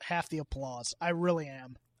hard to get half the applause. I really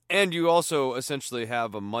am. And you also essentially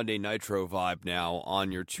have a Monday Nitro vibe now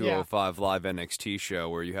on your 205 Live NXT show,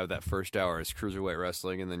 where you have that first hour is Cruiserweight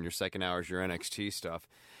Wrestling, and then your second hour is your NXT stuff.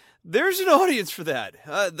 There's an audience for that.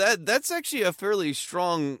 That's actually a fairly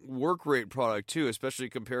strong work rate product, too, especially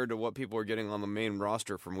compared to what people are getting on the main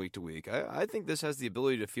roster from week to week. I think this has the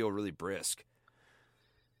ability to feel really brisk.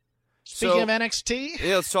 Speaking of NXT...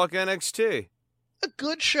 Yeah, let's talk NXT. A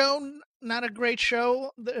good show, not a great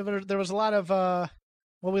show. There was a lot of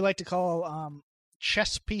what we like to call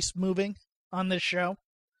chess piece moving on this show.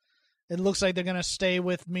 It looks like they're going to stay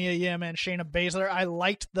with Mia Yim and Shayna Baszler. I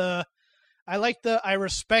liked the I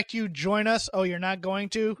respect you, join us. Oh, you're not going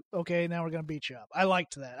to? Okay, now we're going to beat you up. I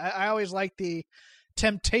liked that. I always liked the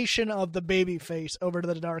temptation of the babyface over to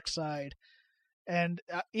the dark side. And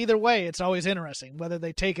either way, it's always interesting, whether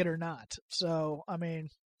they take it or not. So, I mean,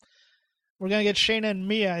 we're going to get Shayna and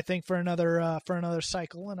Mia, I think, for another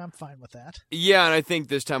cycle, and I'm fine with that. Yeah, and I think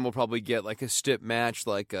this time we'll probably get like a stip match,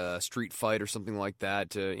 like a street fight or something like that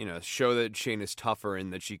to, show that Shayna's tougher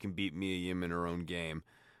and that she can beat Mia Yim in her own game.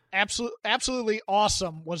 Absolutely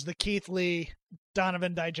awesome was the Keith Lee,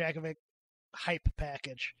 Donovan Dijakovic hype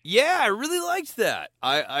package. Yeah, I really liked that.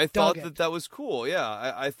 I thought that was cool.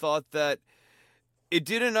 Yeah, I thought that it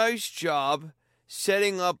did a nice job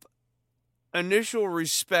setting up initial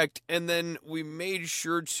respect, and then we made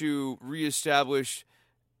sure to reestablish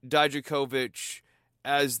Dijakovic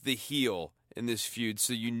as the heel in this feud,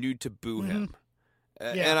 so you knew to boo him.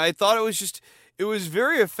 Yeah. And I thought it was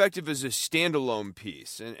very effective as a standalone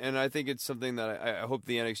piece, and I think it's something that I hope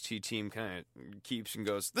the NXT team kind of keeps and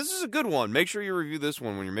goes, this is a good one. Make sure you review this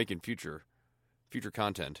one when you're making future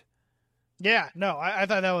content. Yeah, no, I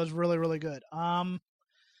thought that was really, really good. The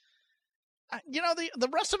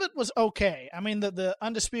rest of it was okay. I mean, the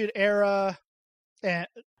Undisputed Era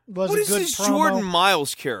was what a good promo. What is this Jordan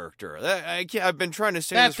Miles character? I've been trying to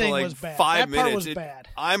say that this for like 5 that minutes. Part was bad.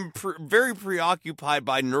 I'm very preoccupied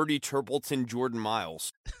by nerdy Turpleton Jordan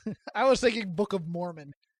Miles. I was thinking Book of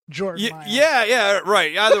Mormon Jordan Miles. Yeah,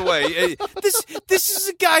 right. Either way, this is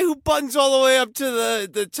a guy who buttons all the way up to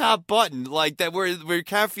the top button, like that, where it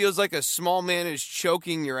kind of feels like a small man is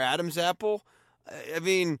choking your Adam's apple. I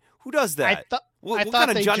mean, who does that? What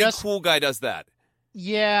kind of Johnny Cool guy does that?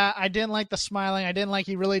 Yeah, I didn't like the smiling. I didn't like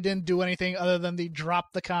he really didn't do anything other than the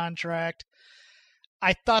drop the contract.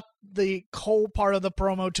 I thought the Cole part of the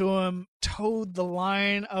promo to him towed the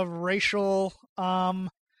line of racial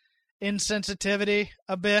insensitivity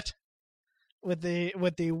a bit with the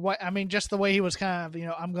I mean, just the way he was kind of,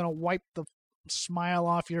 I'm going to wipe the smile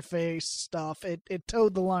off your face stuff. It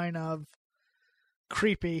towed the line of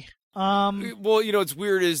creepy. Well, what's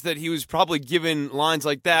weird is that he was probably given lines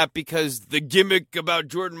like that because the gimmick about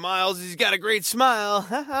Jordan Miles is he's got a great smile.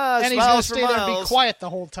 And he's going to stay there and be quiet the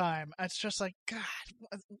whole time. It's just like, God,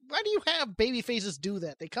 why do you have baby faces do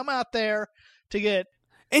that? They come out there to get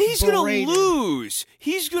and he's going to lose.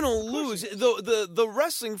 He's going to lose. The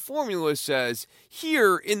wrestling formula says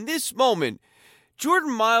here in this moment,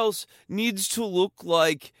 Jordan Miles needs to look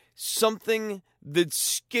like something that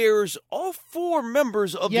scares all 4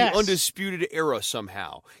 members of the Undisputed Era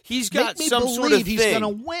somehow. He's got some sort of thing. He's going to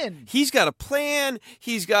win. He's got a plan.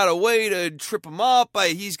 He's got a way to trip him up.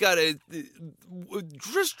 He's got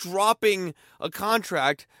just dropping a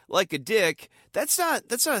contract like a dick. That's not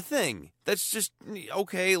a thing. That's just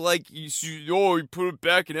okay. Like he put it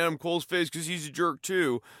back in Adam Cole's face because he's a jerk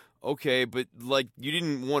too. Okay, but like you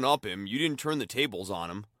didn't one-up him. You didn't turn the tables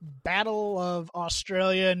on him. Battle of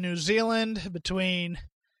Australia and New Zealand between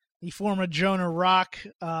the former Jonah Rock,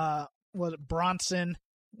 Bronson,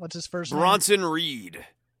 what's his first name? Bronson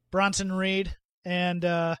Reed,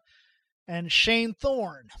 and Shane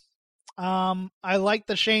Thorne. I like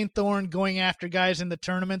the Shane Thorne going after guys in the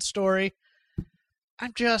tournament story. I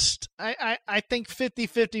think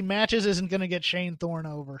 50-50 matches isn't going to get Shane Thorne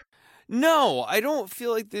over. No, I don't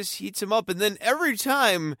feel like this heats him up. And then every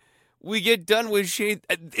time we get done with Shane,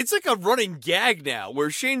 it's like a running gag now where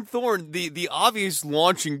Shane Thorne, the obvious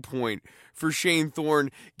launching point for Shane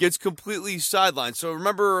Thorne, gets completely sidelined. So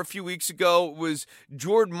remember a few weeks ago was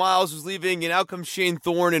Jordan Miles was leaving and out comes Shane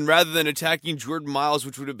Thorne, and rather than attacking Jordan Miles,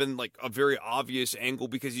 which would have been like a very obvious angle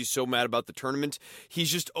because he's so mad about the tournament,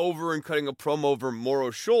 he's just over and cutting a promo over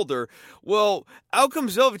Moro's shoulder. Well, out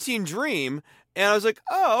comes Velveteen Dream And I was like,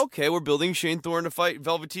 oh, okay, we're building Shane Thorne to fight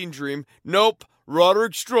Velveteen Dream. Nope,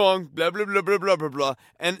 Roderick Strong, blah, blah, blah, blah, blah, blah, blah.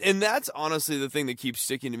 And that's honestly the thing that keeps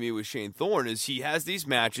sticking to me with Shane Thorne is he has these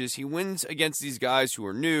matches. He wins against these guys who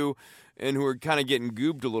are new and who are kind of getting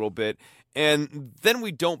goobed a little bit. And then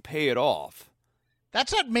we don't pay it off.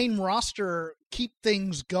 That's that main roster keep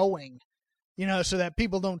things going, so that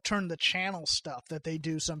people don't turn the channel stuff that they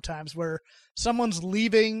do sometimes where someone's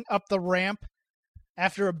leaving up the ramp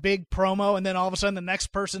after a big promo, and then all of a sudden the next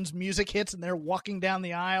person's music hits and they're walking down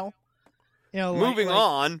the aisle. Moving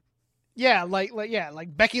on. Yeah, like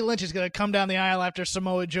Becky Lynch is going to come down the aisle after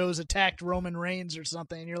Samoa Joe's attacked Roman Reigns or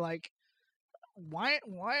something, and you're like, why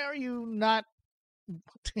are you not?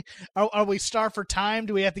 Are we starved for time?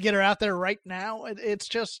 Do we have to get her out there right now? It's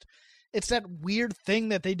that weird thing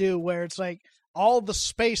that they do where it's like all the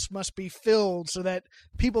space must be filled so that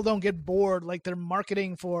people don't get bored, like they're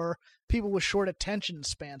marketing for people with short attention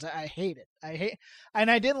spans. I hate it. And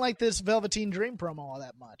I didn't like this Velveteen Dream promo all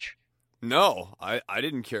that much. No, I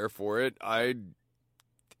didn't care for it.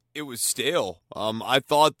 It was stale. I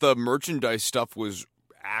thought the merchandise stuff was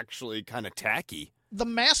actually kind of tacky. The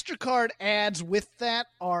MasterCard ads with that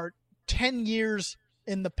are 10 years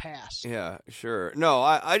in the past. Yeah, sure. No,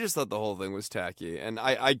 I just thought the whole thing was tacky. And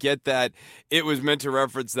I get that it was meant to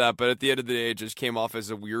reference that, but at the end of the day, it just came off as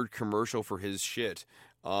a weird commercial for his shit.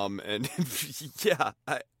 And yeah,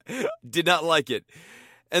 I did not like it.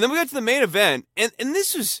 And then we got to the main event, and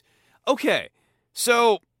this was, okay,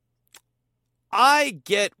 so I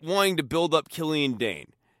get wanting to build up Killian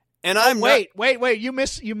Dane. And wait, you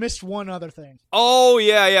missed one other thing. Oh,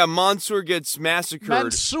 yeah, Mansoor gets massacred.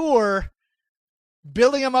 Mansoor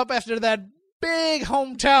building him up after that big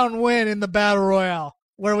hometown win in the Battle Royale,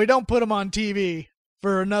 where we don't put him on TV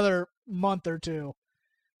for another month or two.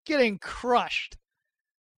 Getting crushed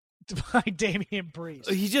by Damian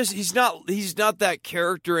Priest. He's not that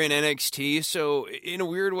character in NXT, so in a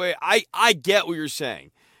weird way, I get what you're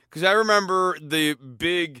saying. Because I remember the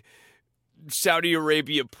big Saudi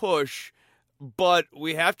Arabia push, but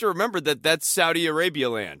we have to remember that that's Saudi Arabia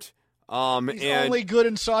land. He's only good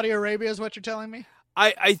in Saudi Arabia is what you're telling me?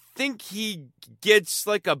 I think he gets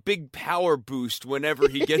like a big power boost whenever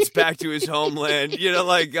he gets back to his homeland.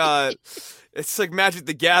 It's like Magic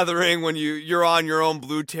the Gathering when you're on your own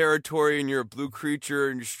blue territory and you're a blue creature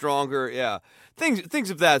and you're stronger. Yeah, things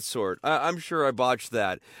of that sort. I'm sure I botched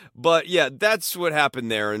that. But yeah, that's what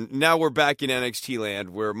happened there. And now we're back in NXT land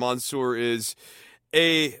where Mansoor is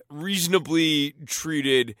a reasonably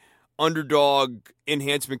treated underdog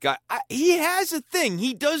enhancement guy. He has a thing.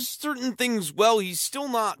 He does certain things well. He's still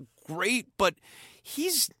not great, but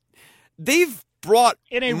they've brought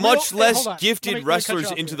much less gifted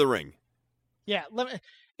wrestlers into the ring. Yeah,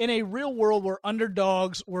 in a real world where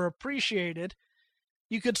underdogs were appreciated,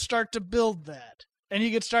 you could start to build that. And you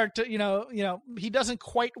could start to, he doesn't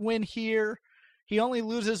quite win here. He only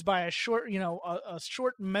loses by a short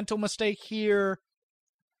mental mistake here.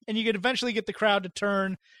 And you could eventually get the crowd to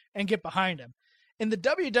turn and get behind him. In the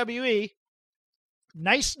WWE,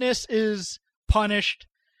 niceness is punished,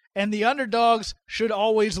 and the underdogs should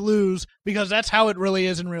always lose because that's how it really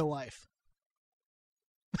is in real life.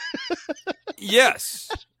 Yes.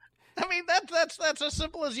 I mean, that's as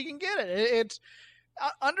simple as you can get it. It's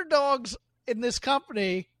underdogs in this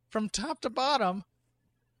company from top to bottom.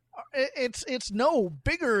 It's no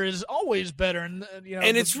bigger is always better, and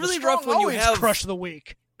it's really rough when you have crush the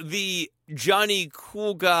weak. The Johnny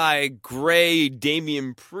Cool Guy, gray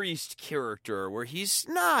Damian Priest character, where he's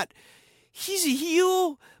a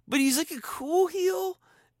heel, but he's like a cool heel.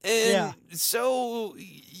 And so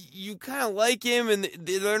you kind of like him, and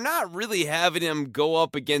they're not really having him go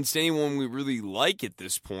up against anyone we really like at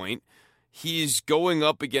this point. He's going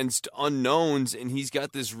up against unknowns, and he's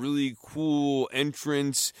got this really cool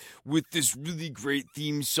entrance with this really great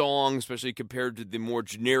theme song, especially compared to the more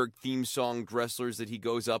generic theme song wrestlers that he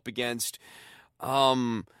goes up against.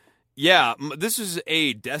 This is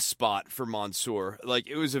a death spot for Mansoor. Like,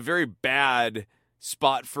 it was a very bad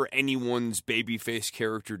spot for anyone's babyface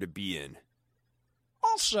character to be in.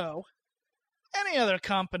 Also, any other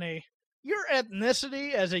company, your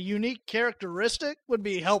ethnicity as a unique characteristic would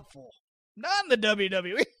be helpful. Not in the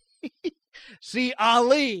WWE. See,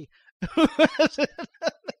 Ali.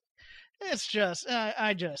 It's just,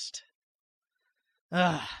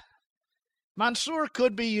 Mansoor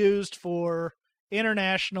could be used for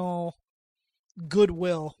international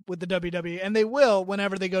goodwill with the WWE, and they will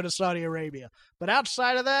whenever they go to Saudi Arabia. But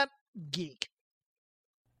outside of that, geek.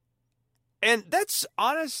 And that's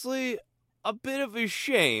honestly a bit of a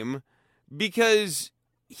shame because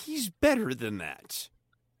he's better than that.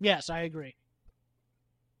 Yes, I agree.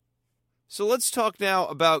 So let's talk now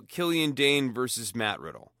about Killian Dane versus Matt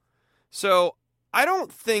Riddle. So I don't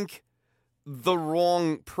think the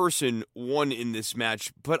wrong person won in this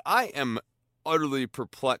match, but I am utterly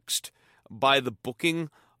perplexed by the booking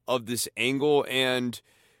of this angle and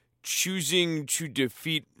choosing to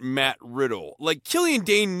defeat Matt Riddle. Like, Killian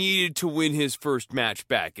Dane needed to win his first match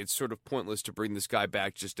back. It's sort of pointless to bring this guy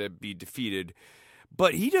back just to be defeated.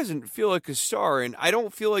 But he doesn't feel like a star, and I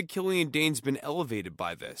don't feel like Killian Dane's been elevated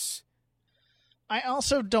by this. I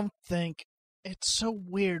also don't think it's so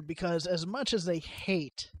weird because as much as they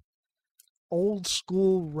hate old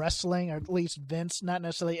school wrestling, or at least Vince, not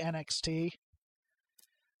necessarily NXT,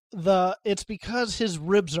 it's because his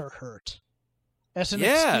ribs are hurt as an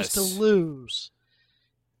excuse to lose.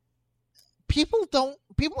 People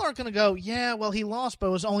aren't going to go, yeah, well, he lost, but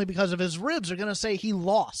it was only because of his ribs. They're going to say he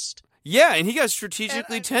lost. Yeah, and he got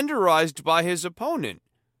strategically tenderized by his opponent.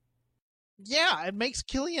 Yeah, it makes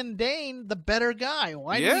Killian Dane the better guy.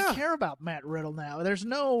 Why do we care about Matt Riddle now? There's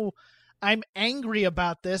no, I'm angry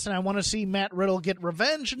about this and I want to see Matt Riddle get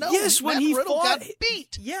revenge. No, yes, when Matt Riddle got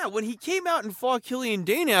beat. Yeah, when he came out and fought Killian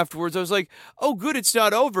Dane afterwards, I was like, oh, good, it's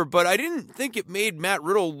not over. But I didn't think it made Matt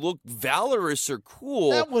Riddle look valorous or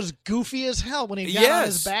cool. That was goofy as hell when he got on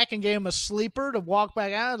his back and gave him a sleeper to walk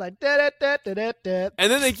back out. Like, da-da-da-da-da-da.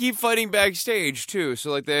 And then they keep fighting backstage, too.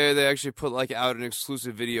 So, like, they actually put, like, out an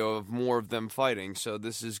exclusive video of more of them fighting. So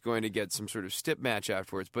this is going to get some sort of stip match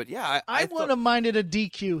afterwards. But, yeah, I wouldn't have minded a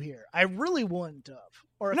DQ here. I really wouldn't have.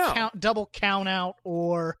 Or a double count out,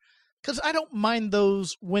 or because I don't mind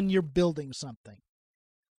those when you're building something.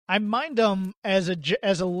 I mind them as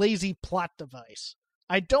a lazy plot device.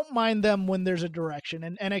 I don't mind them when there's a direction,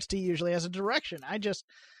 and NXT usually has a direction.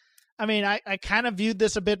 I kind of viewed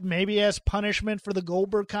this a bit maybe as punishment for the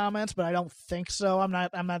Goldberg comments, but I don't think so. I'm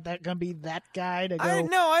not that going to be that guy to go.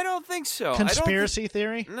 No, I don't think so. Conspiracy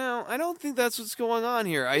theory? No, I don't think that's what's going on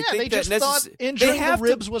here. I think they just thought injuring the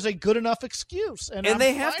ribs was a good enough excuse, and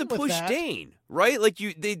they have to push Dane, right? Like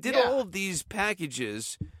they did all of these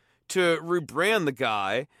packages to rebrand the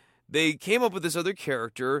guy. They came up with this other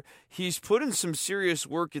character. He's put in some serious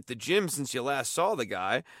work at the gym since you last saw the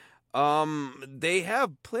guy. They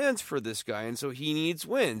have plans for this guy, and so he needs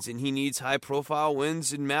wins, and he needs high-profile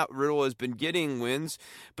wins, and Matt Riddle has been getting wins,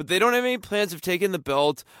 but they don't have any plans of taking the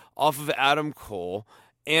belt off of Adam Cole,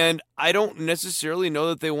 and I don't necessarily know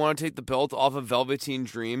that they want to take the belt off of Velveteen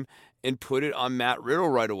Dream and put it on Matt Riddle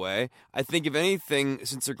right away. I think, if anything,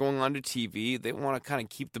 since they're going on to TV, they want to kind of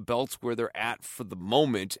keep the belts where they're at for the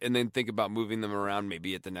moment and then think about moving them around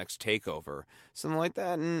maybe at the next takeover. Something like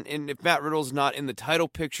that. And if Matt Riddle's not in the title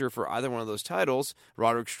picture for either one of those titles,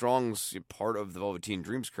 Roderick Strong's part of the Velveteen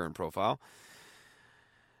Dream's current profile,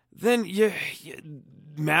 then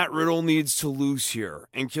Matt Riddle needs to lose here.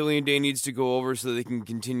 And Killian Dane needs to go over so they can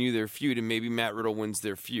continue their feud, and maybe Matt Riddle wins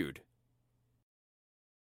their feud.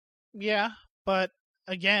 Yeah, but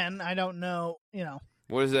again, I don't know,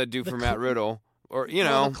 What does that do for Matt Riddle? Or,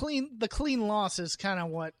 Well, the clean loss is kind of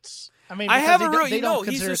what's... I have a real...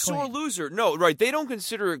 he's a sore loser. No, right, they don't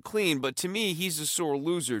consider it clean, but to me, he's a sore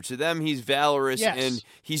loser. To them, he's valorous, and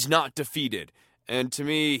he's not defeated. And to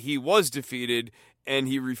me, he was defeated, and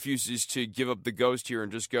he refuses to give up the ghost here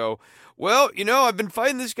and just go, well, I've been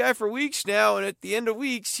fighting this guy for weeks now, and at the end of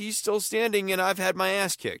weeks, he's still standing, and I've had my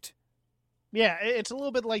ass kicked. Yeah, it's a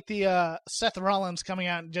little bit like the Seth Rollins coming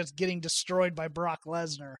out and just getting destroyed by Brock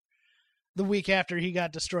Lesnar the week after he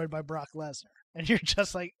got destroyed by Brock Lesnar. And you're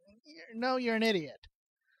just like, no, you're an idiot.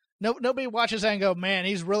 Nobody watches that and go, man,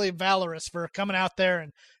 he's really valorous for coming out there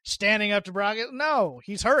and standing up to Brock. No,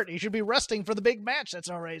 he's hurt. He should be resting for the big match that's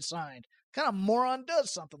already signed. What kind of moron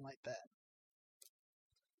does something like that?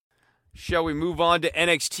 Shall we move on to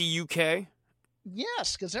NXT UK?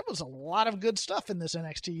 Yes, because there was a lot of good stuff in this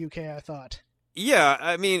NXT UK, I thought. Yeah,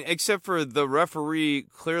 I mean, except for the referee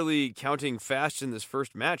clearly counting fast in this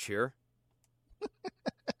first match here.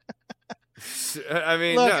 I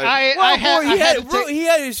mean, look, no. He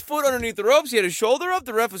had his foot underneath the ropes. He had his shoulder up.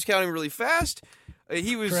 The ref was counting really fast.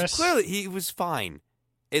 He was he was fine.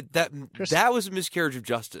 That was a miscarriage of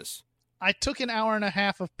justice. I took an hour and a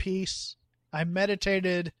half of peace. I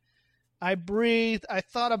meditated. I breathed. I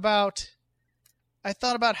thought about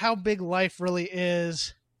how big life really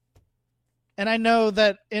is. And I know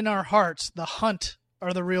that in our hearts, the Hunt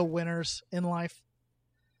are the real winners in life.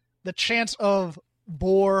 The chance of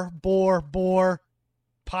bore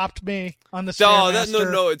popped me on the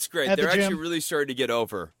Stairmaster. No, it's great. They're actually gym. really starting to get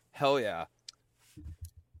over. Hell yeah.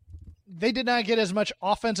 They did not get as much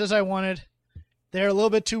offense as I wanted. They're a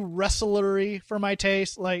little bit too wrestlery for my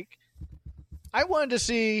taste. Like, I wanted to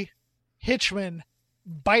see Hitchman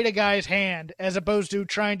bite a guy's hand as opposed to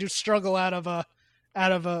trying to struggle out of a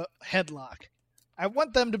headlock. I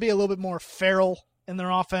want them to be a little bit more feral in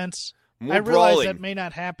their offense. More I realize brawling. that may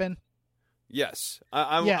not happen. Yes,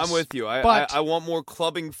 I'm Yes, with you. but- I want more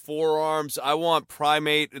clubbing forearms. I want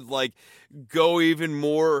Primate go even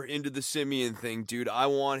more into the Simeon thing, dude. I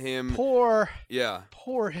want him. Poor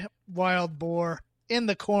Wild Boar in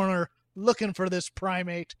the corner looking for this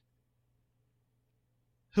Primate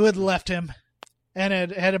who had left him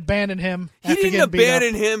and had abandoned him. He didn't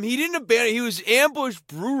abandon him. He didn't abandon. He was ambushed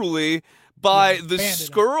brutally by the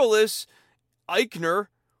scurrilous Eichner,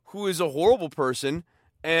 who is a horrible person.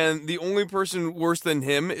 And the only person worse than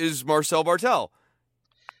him is Marcel Bartel.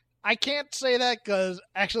 I can't say that because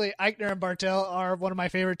actually Eichner and Bartel are one of my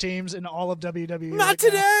favorite teams in all of WWE. Not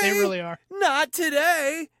today. Now. They really are. Not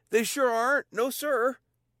today. They sure aren't. No, sir.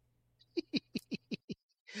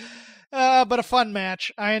 But a fun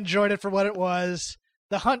match. I enjoyed it for what it was.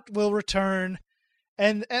 The Hunt will return.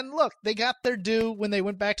 And look, they got their due when they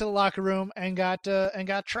went back to the locker room and got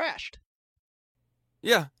trashed.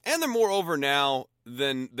 Yeah, and they're more over now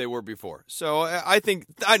than they were before. So I think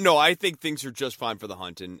things are just fine for the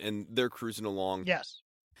Hunt, and they're cruising along. Yes.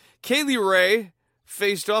 Kaylee Ray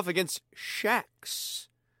faced off against Shax,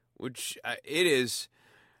 which it is,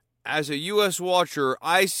 as a U.S. watcher,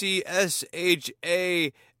 I see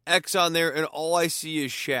SHAX on there, and all I see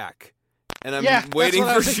is Shaq. And I'm waiting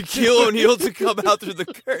for Shaquille O'Neal to come out through the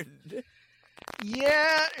curtain.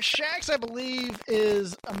 Yeah, Shax, I believe,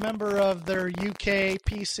 is a member of their UK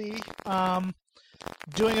PC,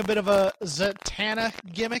 doing a bit of a Zatanna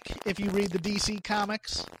gimmick, if you read the DC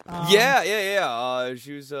comics. Yeah.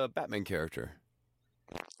 She was a Batman character.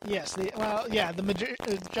 Yes, the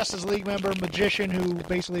Justice League member, magician who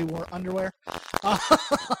basically wore underwear.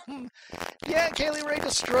 Kaylee Ray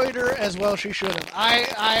destroyed her as well she should have. I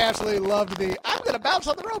absolutely loved I'm going to bounce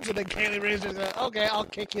on the ropes, and then Kaylee Ray's just like, okay, I'll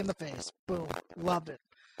kick you in the face. Boom. Loved it.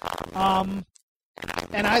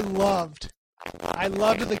 And I loved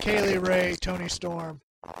the Kaylee Ray Toni Storm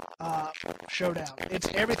showdown. It's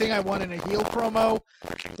everything I want in a heel promo,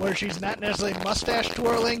 where she's not necessarily mustache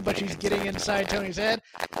twirling, but she's getting inside Tony's head.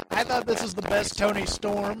 I thought this is the best Toni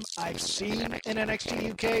Storm I've seen in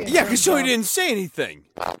NXT UK. Yeah, because Tony didn't say anything.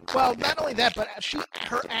 Well, not only that, but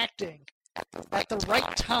her acting at the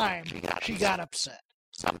right time, she got upset.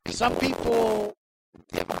 Some people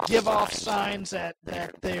give off signs that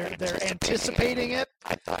they're anticipating it.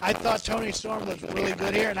 I thought Toni Storm was really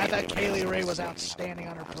good here, and I thought Kaylee Ray was outstanding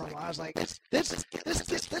on her promo. I was like, this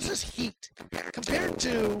is heat compared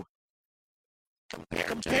to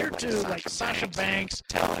like Sasha Banks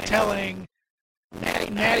telling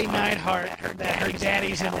Natty Neidhart that her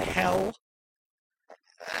daddy's in hell.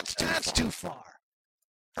 That's too far.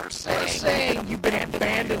 Her saying you've been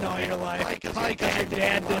abandoned all your life probably because your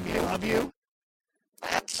dad didn't love you.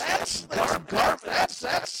 That's enough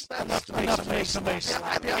to make somebody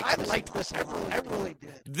slap you. I liked this. I really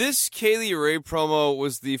did. This Kaylee Ray promo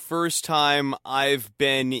was the first time I've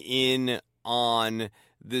been in on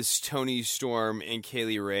this Toni Storm and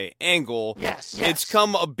Kaylee Ray angle. Yes. It's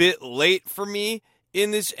come a bit late for me in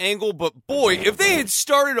this angle, but boy, if they had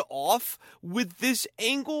started off with this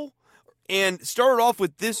angle and started off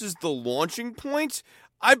with this as the launching point,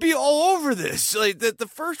 I'd be all over this. Like the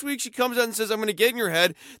first week she comes out and says, I'm going to get in your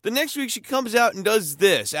head. The next week she comes out and does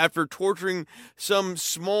this after torturing some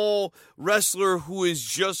small wrestler who is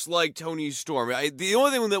just like Toni Storm. The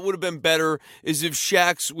only thing that would have been better is if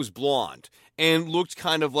Shax was blonde and looked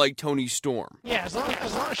kind of like Toni Storm. Yeah, as long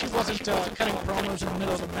as she wasn't cutting promos in the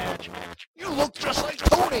middle of the match. You look just like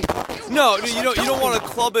Toni. No, you don't want to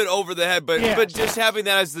club it over the head, but just having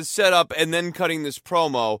that as the setup and then cutting this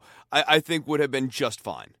promo, I think would have been just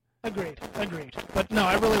fine. Agreed. But no,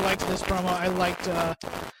 I really liked this promo. I liked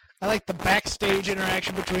the backstage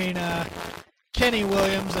interaction between Kenny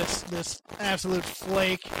Williams, this absolute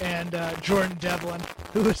flake, and Jordan Devlin,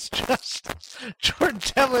 who is just Jordan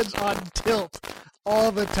Devlin's on tilt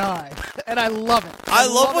all the time, and I love it. I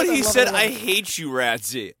love what he said. I hate you,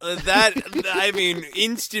 Ratsy. I mean,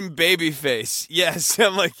 instant babyface. Yes,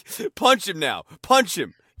 I'm like, punch him now. Punch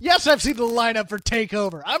him. Yes, I've seen the lineup for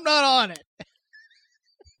TakeOver. I'm not on it.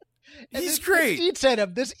 He's great. This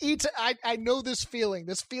eats at him. I know this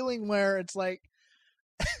feeling where it's like,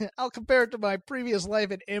 I'll compare it to my previous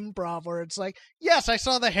life at improv, where it's like, yes, I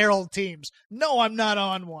saw the Herald teams. No, I'm not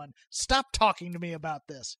on one. Stop talking to me about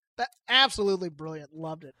this. Absolutely brilliant.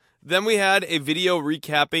 Loved it. Then we had a video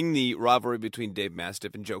recapping the rivalry between Dave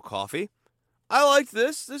Mastiff and Joe Coffey. I liked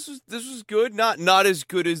this. This was good. Not as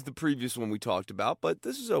good as the previous one we talked about, but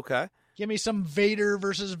this is okay. Give me some Vader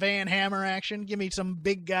versus Van Hammer action. Give me some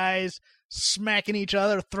big guys smacking each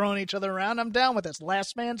other, throwing each other around. I'm down with this.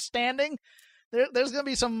 Last man standing. There's gonna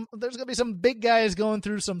be some big guys going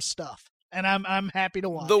through some stuff, and I'm happy to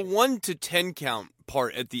watch. The 1 to 10 count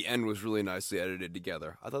part at the end was really nicely edited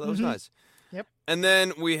together. I thought that was nice. Yep. And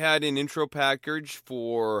then we had an intro package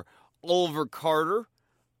for Oliver Carter.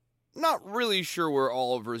 Not really sure where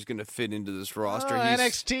Oliver is going to fit into this roster.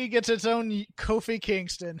 NXT gets its own Kofi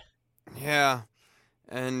Kingston. Yeah.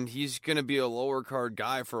 And he's going to be a lower card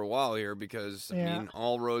guy for a while here because, I mean,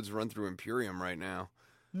 all roads run through Imperium right now.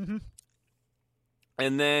 Mm-hmm.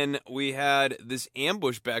 And then we had this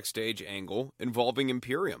ambush backstage angle involving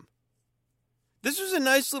Imperium. This was a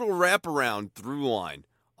nice little wraparound through line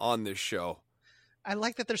on this show. I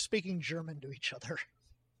like that they're speaking German to each other.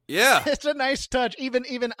 Yeah. It's a nice touch. Even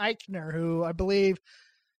Eichner, who I believe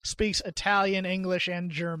speaks Italian, English,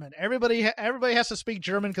 and German. Everybody has to speak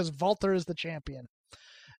German because Walter is the champion.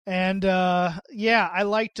 And I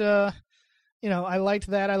liked that.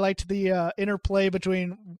 I liked the interplay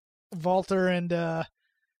between Walter and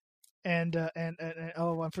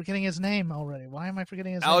I'm forgetting his name already. Why am I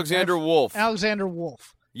forgetting his Alexander name? Wolf. Alexander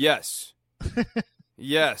Wolf. Yes.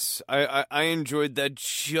 Yes. I enjoyed that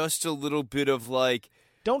just a little bit of like,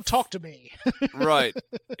 don't talk to me. Right.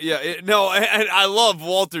 Yeah. And I love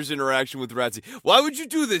Walter's interaction with Ratsy. Why would you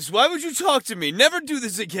do this? Why would you talk to me? Never do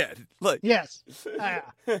this again. Like, yes.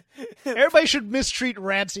 Everybody should mistreat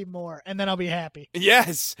Ratsy more, and then I'll be happy.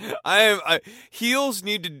 Yes. Heels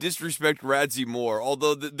need to disrespect Ratsy more,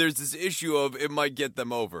 although there's this issue of it might get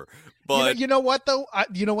them over. But you know what, though?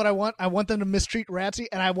 You know what I want? I want them to mistreat Ratsy,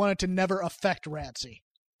 and I want it to never affect Ratsy.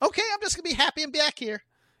 Okay, I'm just going to be happy and back here.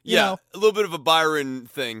 You know? A little bit of a Byron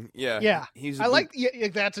thing. Yeah. Yeah.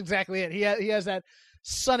 That's exactly it. He has that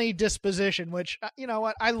sunny disposition, which, you know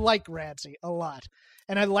what? I like Ratsy a lot.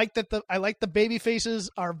 And I like the baby faces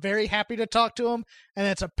are very happy to talk to him, and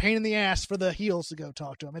it's a pain in the ass for the heels to go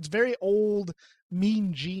talk to him. It's very old,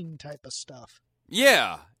 Mean Gene type of stuff.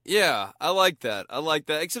 Yeah. I like that.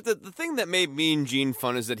 Except that the thing that made Mean Gene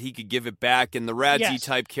fun is that he could give it back, and the Ratsy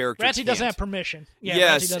type character Ratsy doesn't have permission.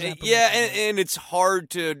 Yes, and it's hard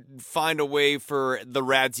to find a way for the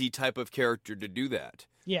Ratsy type of character to do that.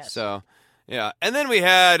 Yes. So, yeah. And then we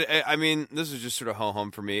had, I mean, this was just sort of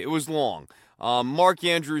ho-hum for me. It was long. Mark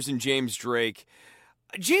Andrews and James Drake.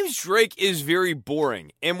 James Drake is very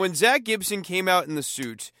boring. And when Zach Gibson came out in the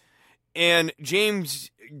suit, and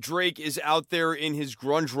James Drake is out there in his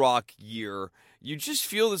grunge rock year, you just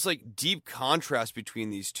feel this like deep contrast between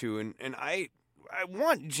these two. And I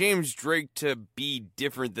want James Drake to be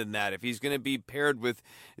different than that. If he's going to be paired with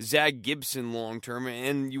Zach Gibson long term,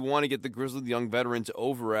 and you want to get the Grizzled Young Veterans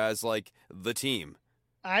over as like the team.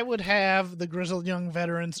 I would have the Grizzled Young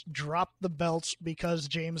Veterans drop the belts because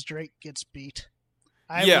James Drake gets beat.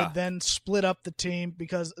 I would then split up the team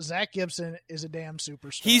because Zach Gibson is a damn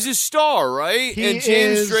superstar. He's a star, right? And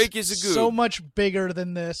James Drake is a goof. So much bigger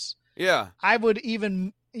than this. Yeah. I would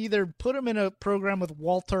even either put him in a program with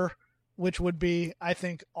Walter, which would be, I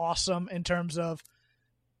think, awesome in terms of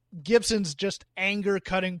Gibson's just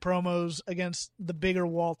anger-cutting promos against the bigger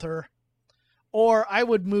Walter. Or I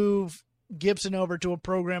would move Gibson over to a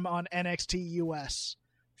program on NXT US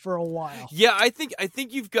for a while. Yeah, I think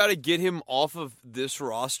you've got to get him off of this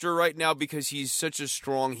roster right now because he's such a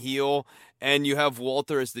strong heel, and you have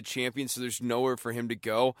Walter as the champion, so there's nowhere for him to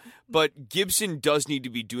go. But Gibson does need to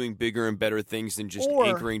be doing bigger and better things than just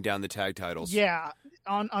anchoring down the tag titles. Yeah,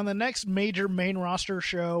 on the next major main roster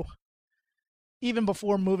show, even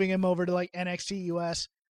before moving him over to like NXT US,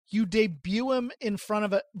 you debut him in front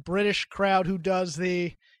of a British crowd who does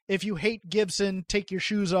the, if you hate Gibson, take your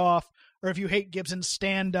shoes off, or if you hate Gibson,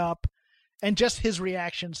 stand up, and just his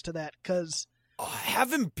reactions to that, because...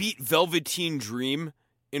 have him beat Velveteen Dream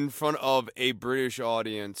in front of a British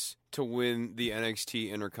audience to win the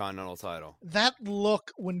NXT Intercontinental title. That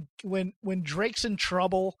look when Drake's in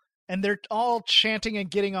trouble, and they're all chanting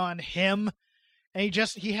and getting on him, and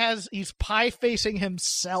he's pie-facing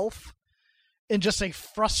himself in just a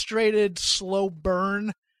frustrated, slow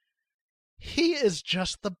burn. He is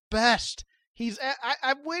just the best.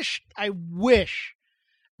 I wish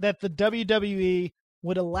that the WWE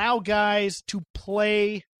would allow guys to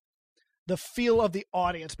play the feel of the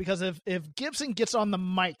audience, because if Gibson gets on the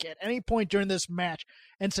mic at any point during this match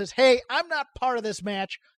and says, "Hey, I'm not part of this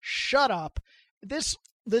match, shut up," this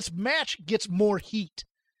match gets more heat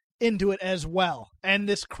into it as well. And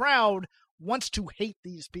this crowd wants to hate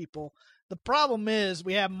these people. The problem is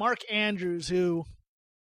we have Mark Andrews, who,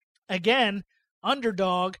 again,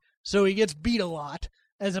 underdog, so he gets beat a lot,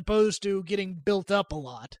 as opposed to getting built up a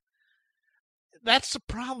lot. That's the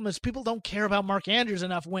problem, is people don't care about Mark Andrews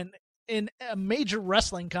enough when in a major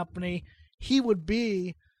wrestling company, he would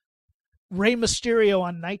be Rey Mysterio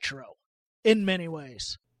on Nitro in many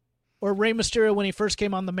ways. Or Rey Mysterio when he first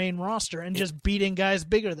came on the main roster and just beating guys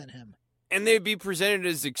bigger than him. And they'd be presented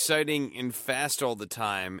as exciting and fast all the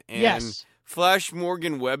time. And yes. Flash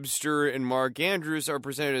Morgan Webster and Mark Andrews are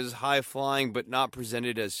presented as high-flying but not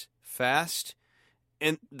presented as fast.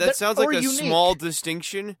 And that sounds like a unique. Small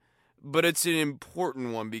distinction, but it's an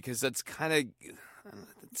important one because that's kind of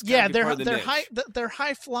their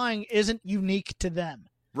high flying isn't unique to them,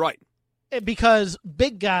 right? Because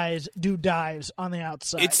big guys do dives on the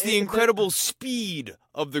outside. It's the incredible speed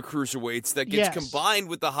of the cruiserweights that gets combined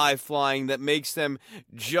with the high flying that makes them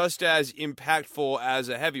just as impactful as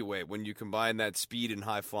a heavyweight when you combine that speed and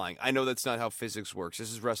high flying. I know that's not how physics works.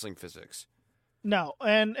 This is wrestling physics. No,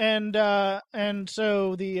 and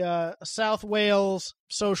so the South Wales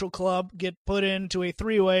Social Club get put into a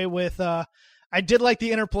three-way with. I did like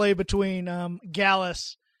the interplay between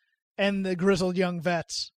Gallus and the grizzled young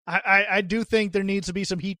vets. I do think there needs to be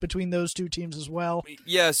some heat between those two teams as well.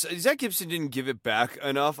 Yes, Zach Gibson didn't give it back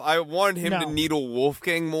enough. I wanted him to needle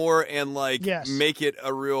Wolfgang more and make it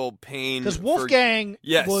a real pain. Because Wolfgang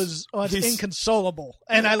was inconsolable,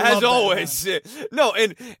 and I love as always. No,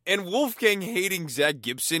 and Wolfgang hating Zach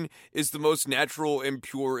Gibson is the most natural and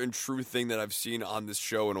pure and true thing that I've seen on this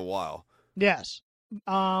show in a while. Yes.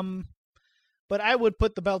 But I would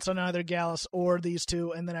put the belts on either Gallus or these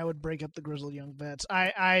two, and then I would break up the grizzled young vets.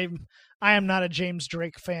 I am not a James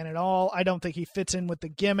Drake fan at all. I don't think he fits in with the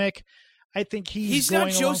gimmick. I think he's going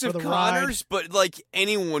not along Joseph for the Connors, ride. but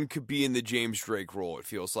anyone could be in the James Drake role. It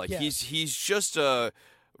feels like he's just a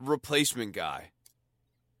replacement guy.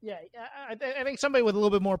 Yeah, I think somebody with a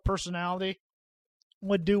little bit more personality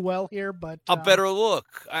would do well here, but a better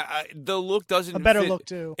look. The look doesn't. A better fit. look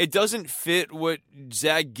too. It doesn't fit what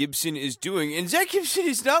Zach Gibson is doing, and Zach Gibson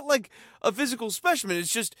is not like a physical specimen.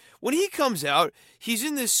 It's just when he comes out, he's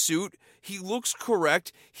in this suit. He looks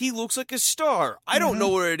correct. He looks like a star. I don't know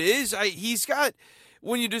what it is. He's got.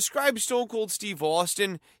 When you describe Stone Cold Steve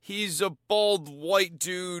Austin, he's a bald white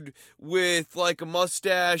dude with a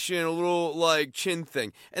mustache and a little chin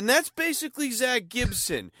thing. And that's basically Zach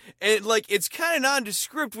Gibson. And it's kind of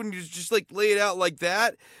nondescript when you just lay it out like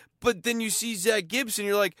that. But then you see Zach Gibson,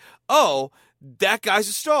 you're like, oh, that guy's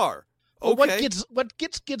a star. Okay. Well, what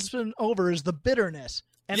gets Gibson over is the bitterness.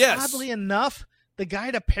 And oddly enough, the guy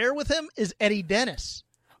to pair with him is Eddie Dennis.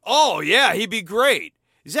 Oh, yeah, he'd be great.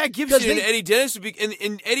 Zach Gibson and Eddie Dennis would be,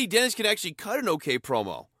 and Eddie Dennis can actually cut an okay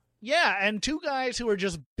promo. Yeah, and two guys who are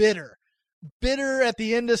just bitter at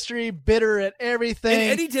the industry, bitter at everything.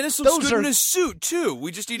 And Eddie Dennis looks good in a suit too.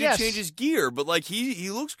 We just need to change his gear, but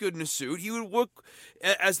he looks good in a suit. He would work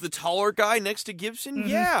as the taller guy next to Gibson.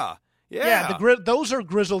 Mm-hmm. Yeah. Those are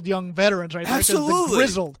grizzled young veterans, right? Absolutely,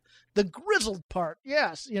 the grizzled part.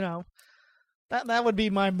 Yes, that would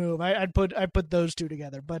be my move. I'd put those two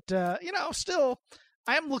together, but still.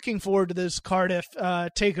 I'm looking forward to this Cardiff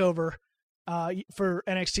takeover for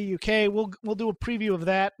NXT UK. We'll do a preview of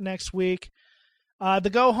that next week. The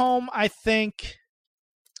go home, I think,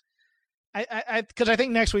 because I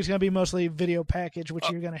think next week's going to be mostly video package, which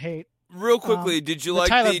you're going to hate. Real quickly, did you like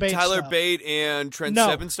the Tyler Bate and Trent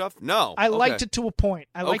Seven stuff? No, I liked it to a point.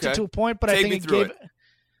 But I think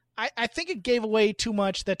I think it gave away too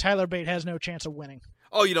much that Tyler Bate has no chance of winning.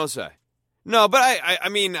 Oh, you don't say. No, but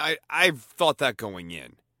I've thought that going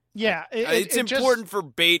in. Yeah. It's important for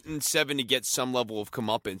Bate and Seven to get some level of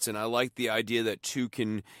comeuppance, and I like the idea that two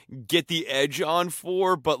can get the edge on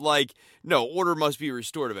four, but no, order must be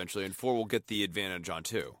restored eventually, and four will get the advantage on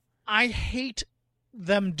two. I hate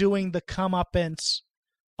them doing the comeuppance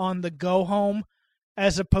on the go home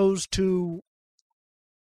as opposed to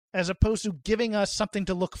giving us something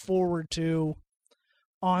to look forward to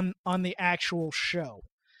on the actual show.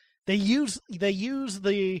 They use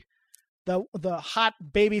the hot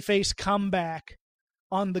babyface comeback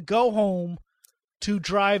on the go home to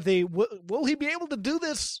drive will he be able to do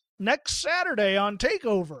this next Saturday on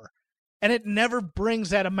TakeOver? And it never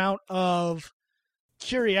brings that amount of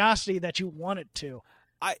curiosity that you want it to.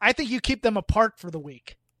 I think you keep them apart for the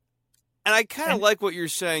week. And I kind of like what you're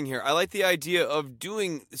saying here. I like the idea of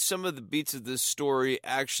doing some of the beats of this story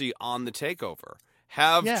actually on the TakeOver.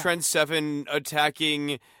 Have Trent Seven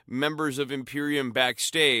attacking members of Imperium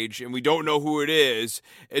backstage, and we don't know who it is.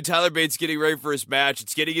 And Tyler Bates getting ready for his match.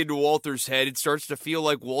 It's getting into Walter's head. It starts to feel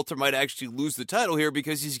like Walter might actually lose the title here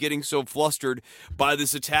because he's getting so flustered by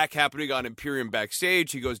this attack happening on Imperium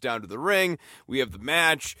backstage. He goes down to the ring. We have the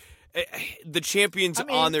match. The champions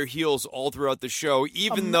on their heels all throughout the show,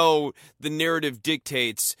 even though the narrative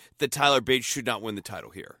dictates that Tyler Bates should not win the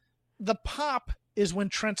title here. The pop is when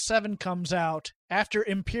Trent Seven comes out after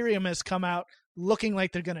Imperium has come out looking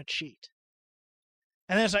like they're going to cheat.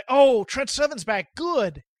 And then it's like, oh, Trent Seven's back.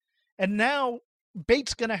 Good. And now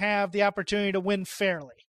Bate's going to have the opportunity to win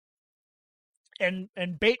fairly. And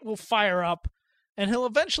Bate will fire up, and he'll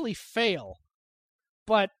eventually fail.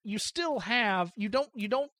 But you still have, you don't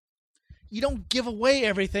give away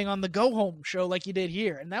everything on the go-home show like you did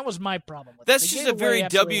here. And that was my problem with it. That's just a very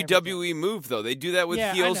WWE move, though. They do that with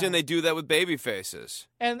heels, and they do that with baby faces.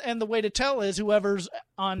 And the way to tell is whoever's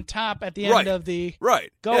on top at the end of the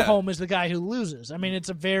go-home is the guy who loses. I mean, it's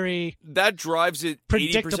a very that drives it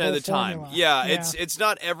 80% of the time. Formula. Yeah, it's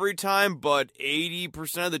not every time, but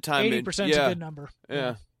 80% of the time. 80% is a good number.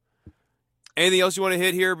 Yeah. Anything else you want to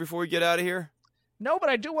hit here before we get out of here? No, but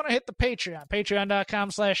I do want to hit the Patreon.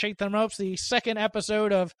 Patreon.com/ShakeThemRopes. The second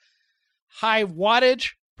episode of High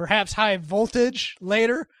Wattage, perhaps High Voltage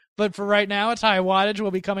later. But for right now, it's High Wattage.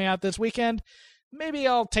 Will be coming out this weekend. Maybe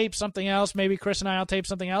I'll tape something else. Maybe Chris and I will tape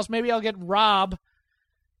something else. Maybe I'll get Rob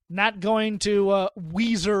not going to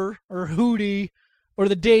Weezer or Hootie or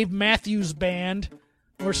the Dave Matthews Band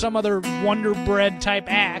or some other Wonder Bread type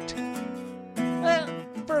act.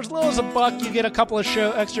 For as little as $1, you get a couple of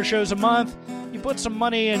extra shows a month. You put some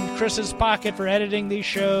money in Chris's pocket for editing these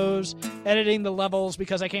shows, editing the levels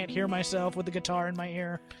because I can't hear myself with the guitar in my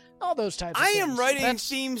ear. All those types of things. I am writing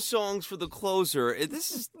theme songs for the closer.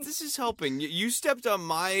 This is helping. You stepped on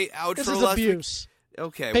my outro. This is abuse.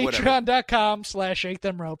 Okay,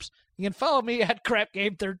 Patreon.com/ShakeThemRopes. You can follow me at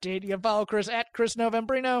CrapGame13. You can follow Chris at Chris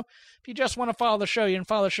Novembrino. If you just want to follow the show, you can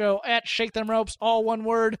follow the show at ShakeThemRopes, all one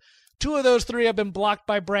word. 2 of those 3 have been blocked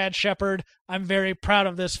by Brad Shepard. I'm very proud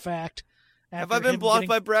of this fact. Have I been blocked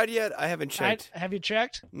by Brad yet? I haven't checked. Have you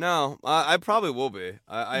checked? No, I probably will be.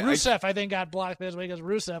 Rusev, I think, got blocked this week because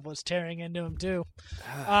Rusev was tearing into him, too.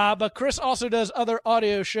 But Chris also does other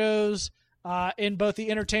audio shows in both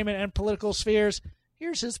the entertainment and political spheres.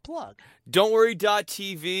 Here's his plug.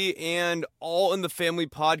 Don'tWorry.tv and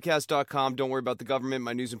AllInTheFamilyPodcast.com. Don't worry about the government,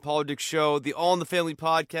 my news and politics show. The All in the Family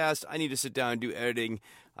Podcast. I need to sit down and do editing.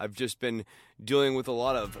 I've just been dealing with a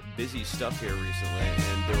lot of busy stuff here recently,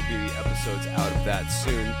 and there will be episodes out of that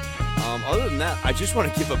soon. Other than that, I just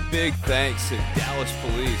want to give a big thanks to Dallas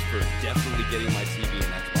Police for definitely getting my TV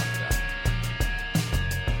and Xbox out.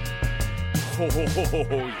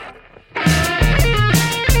 Oh, yeah.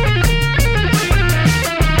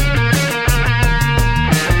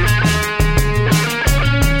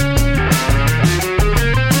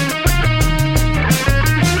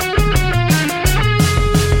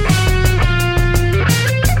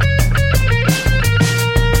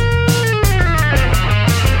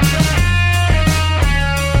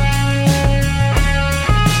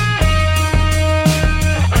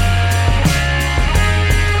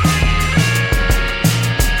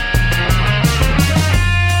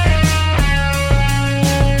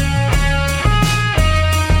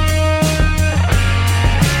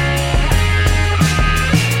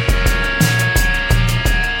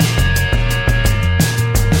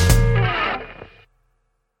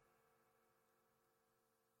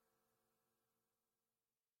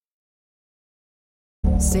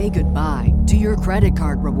 Say goodbye to your credit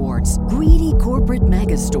card rewards. Greedy corporate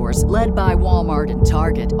mega stores, led by Walmart and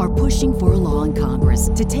Target, are pushing for a law in Congress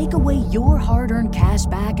to take away your hard-earned cash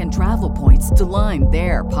back and travel points to line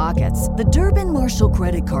their pockets. The Durbin-Marshall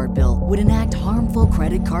credit card bill would enact harmful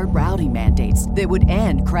credit card routing mandates that would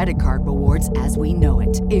end credit card rewards as we know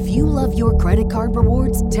it. If you love your credit card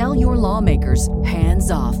rewards, tell your lawmakers,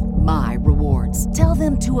 hands off my rewards. Tell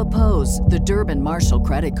them to oppose the Durbin-Marshall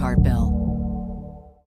credit card bill.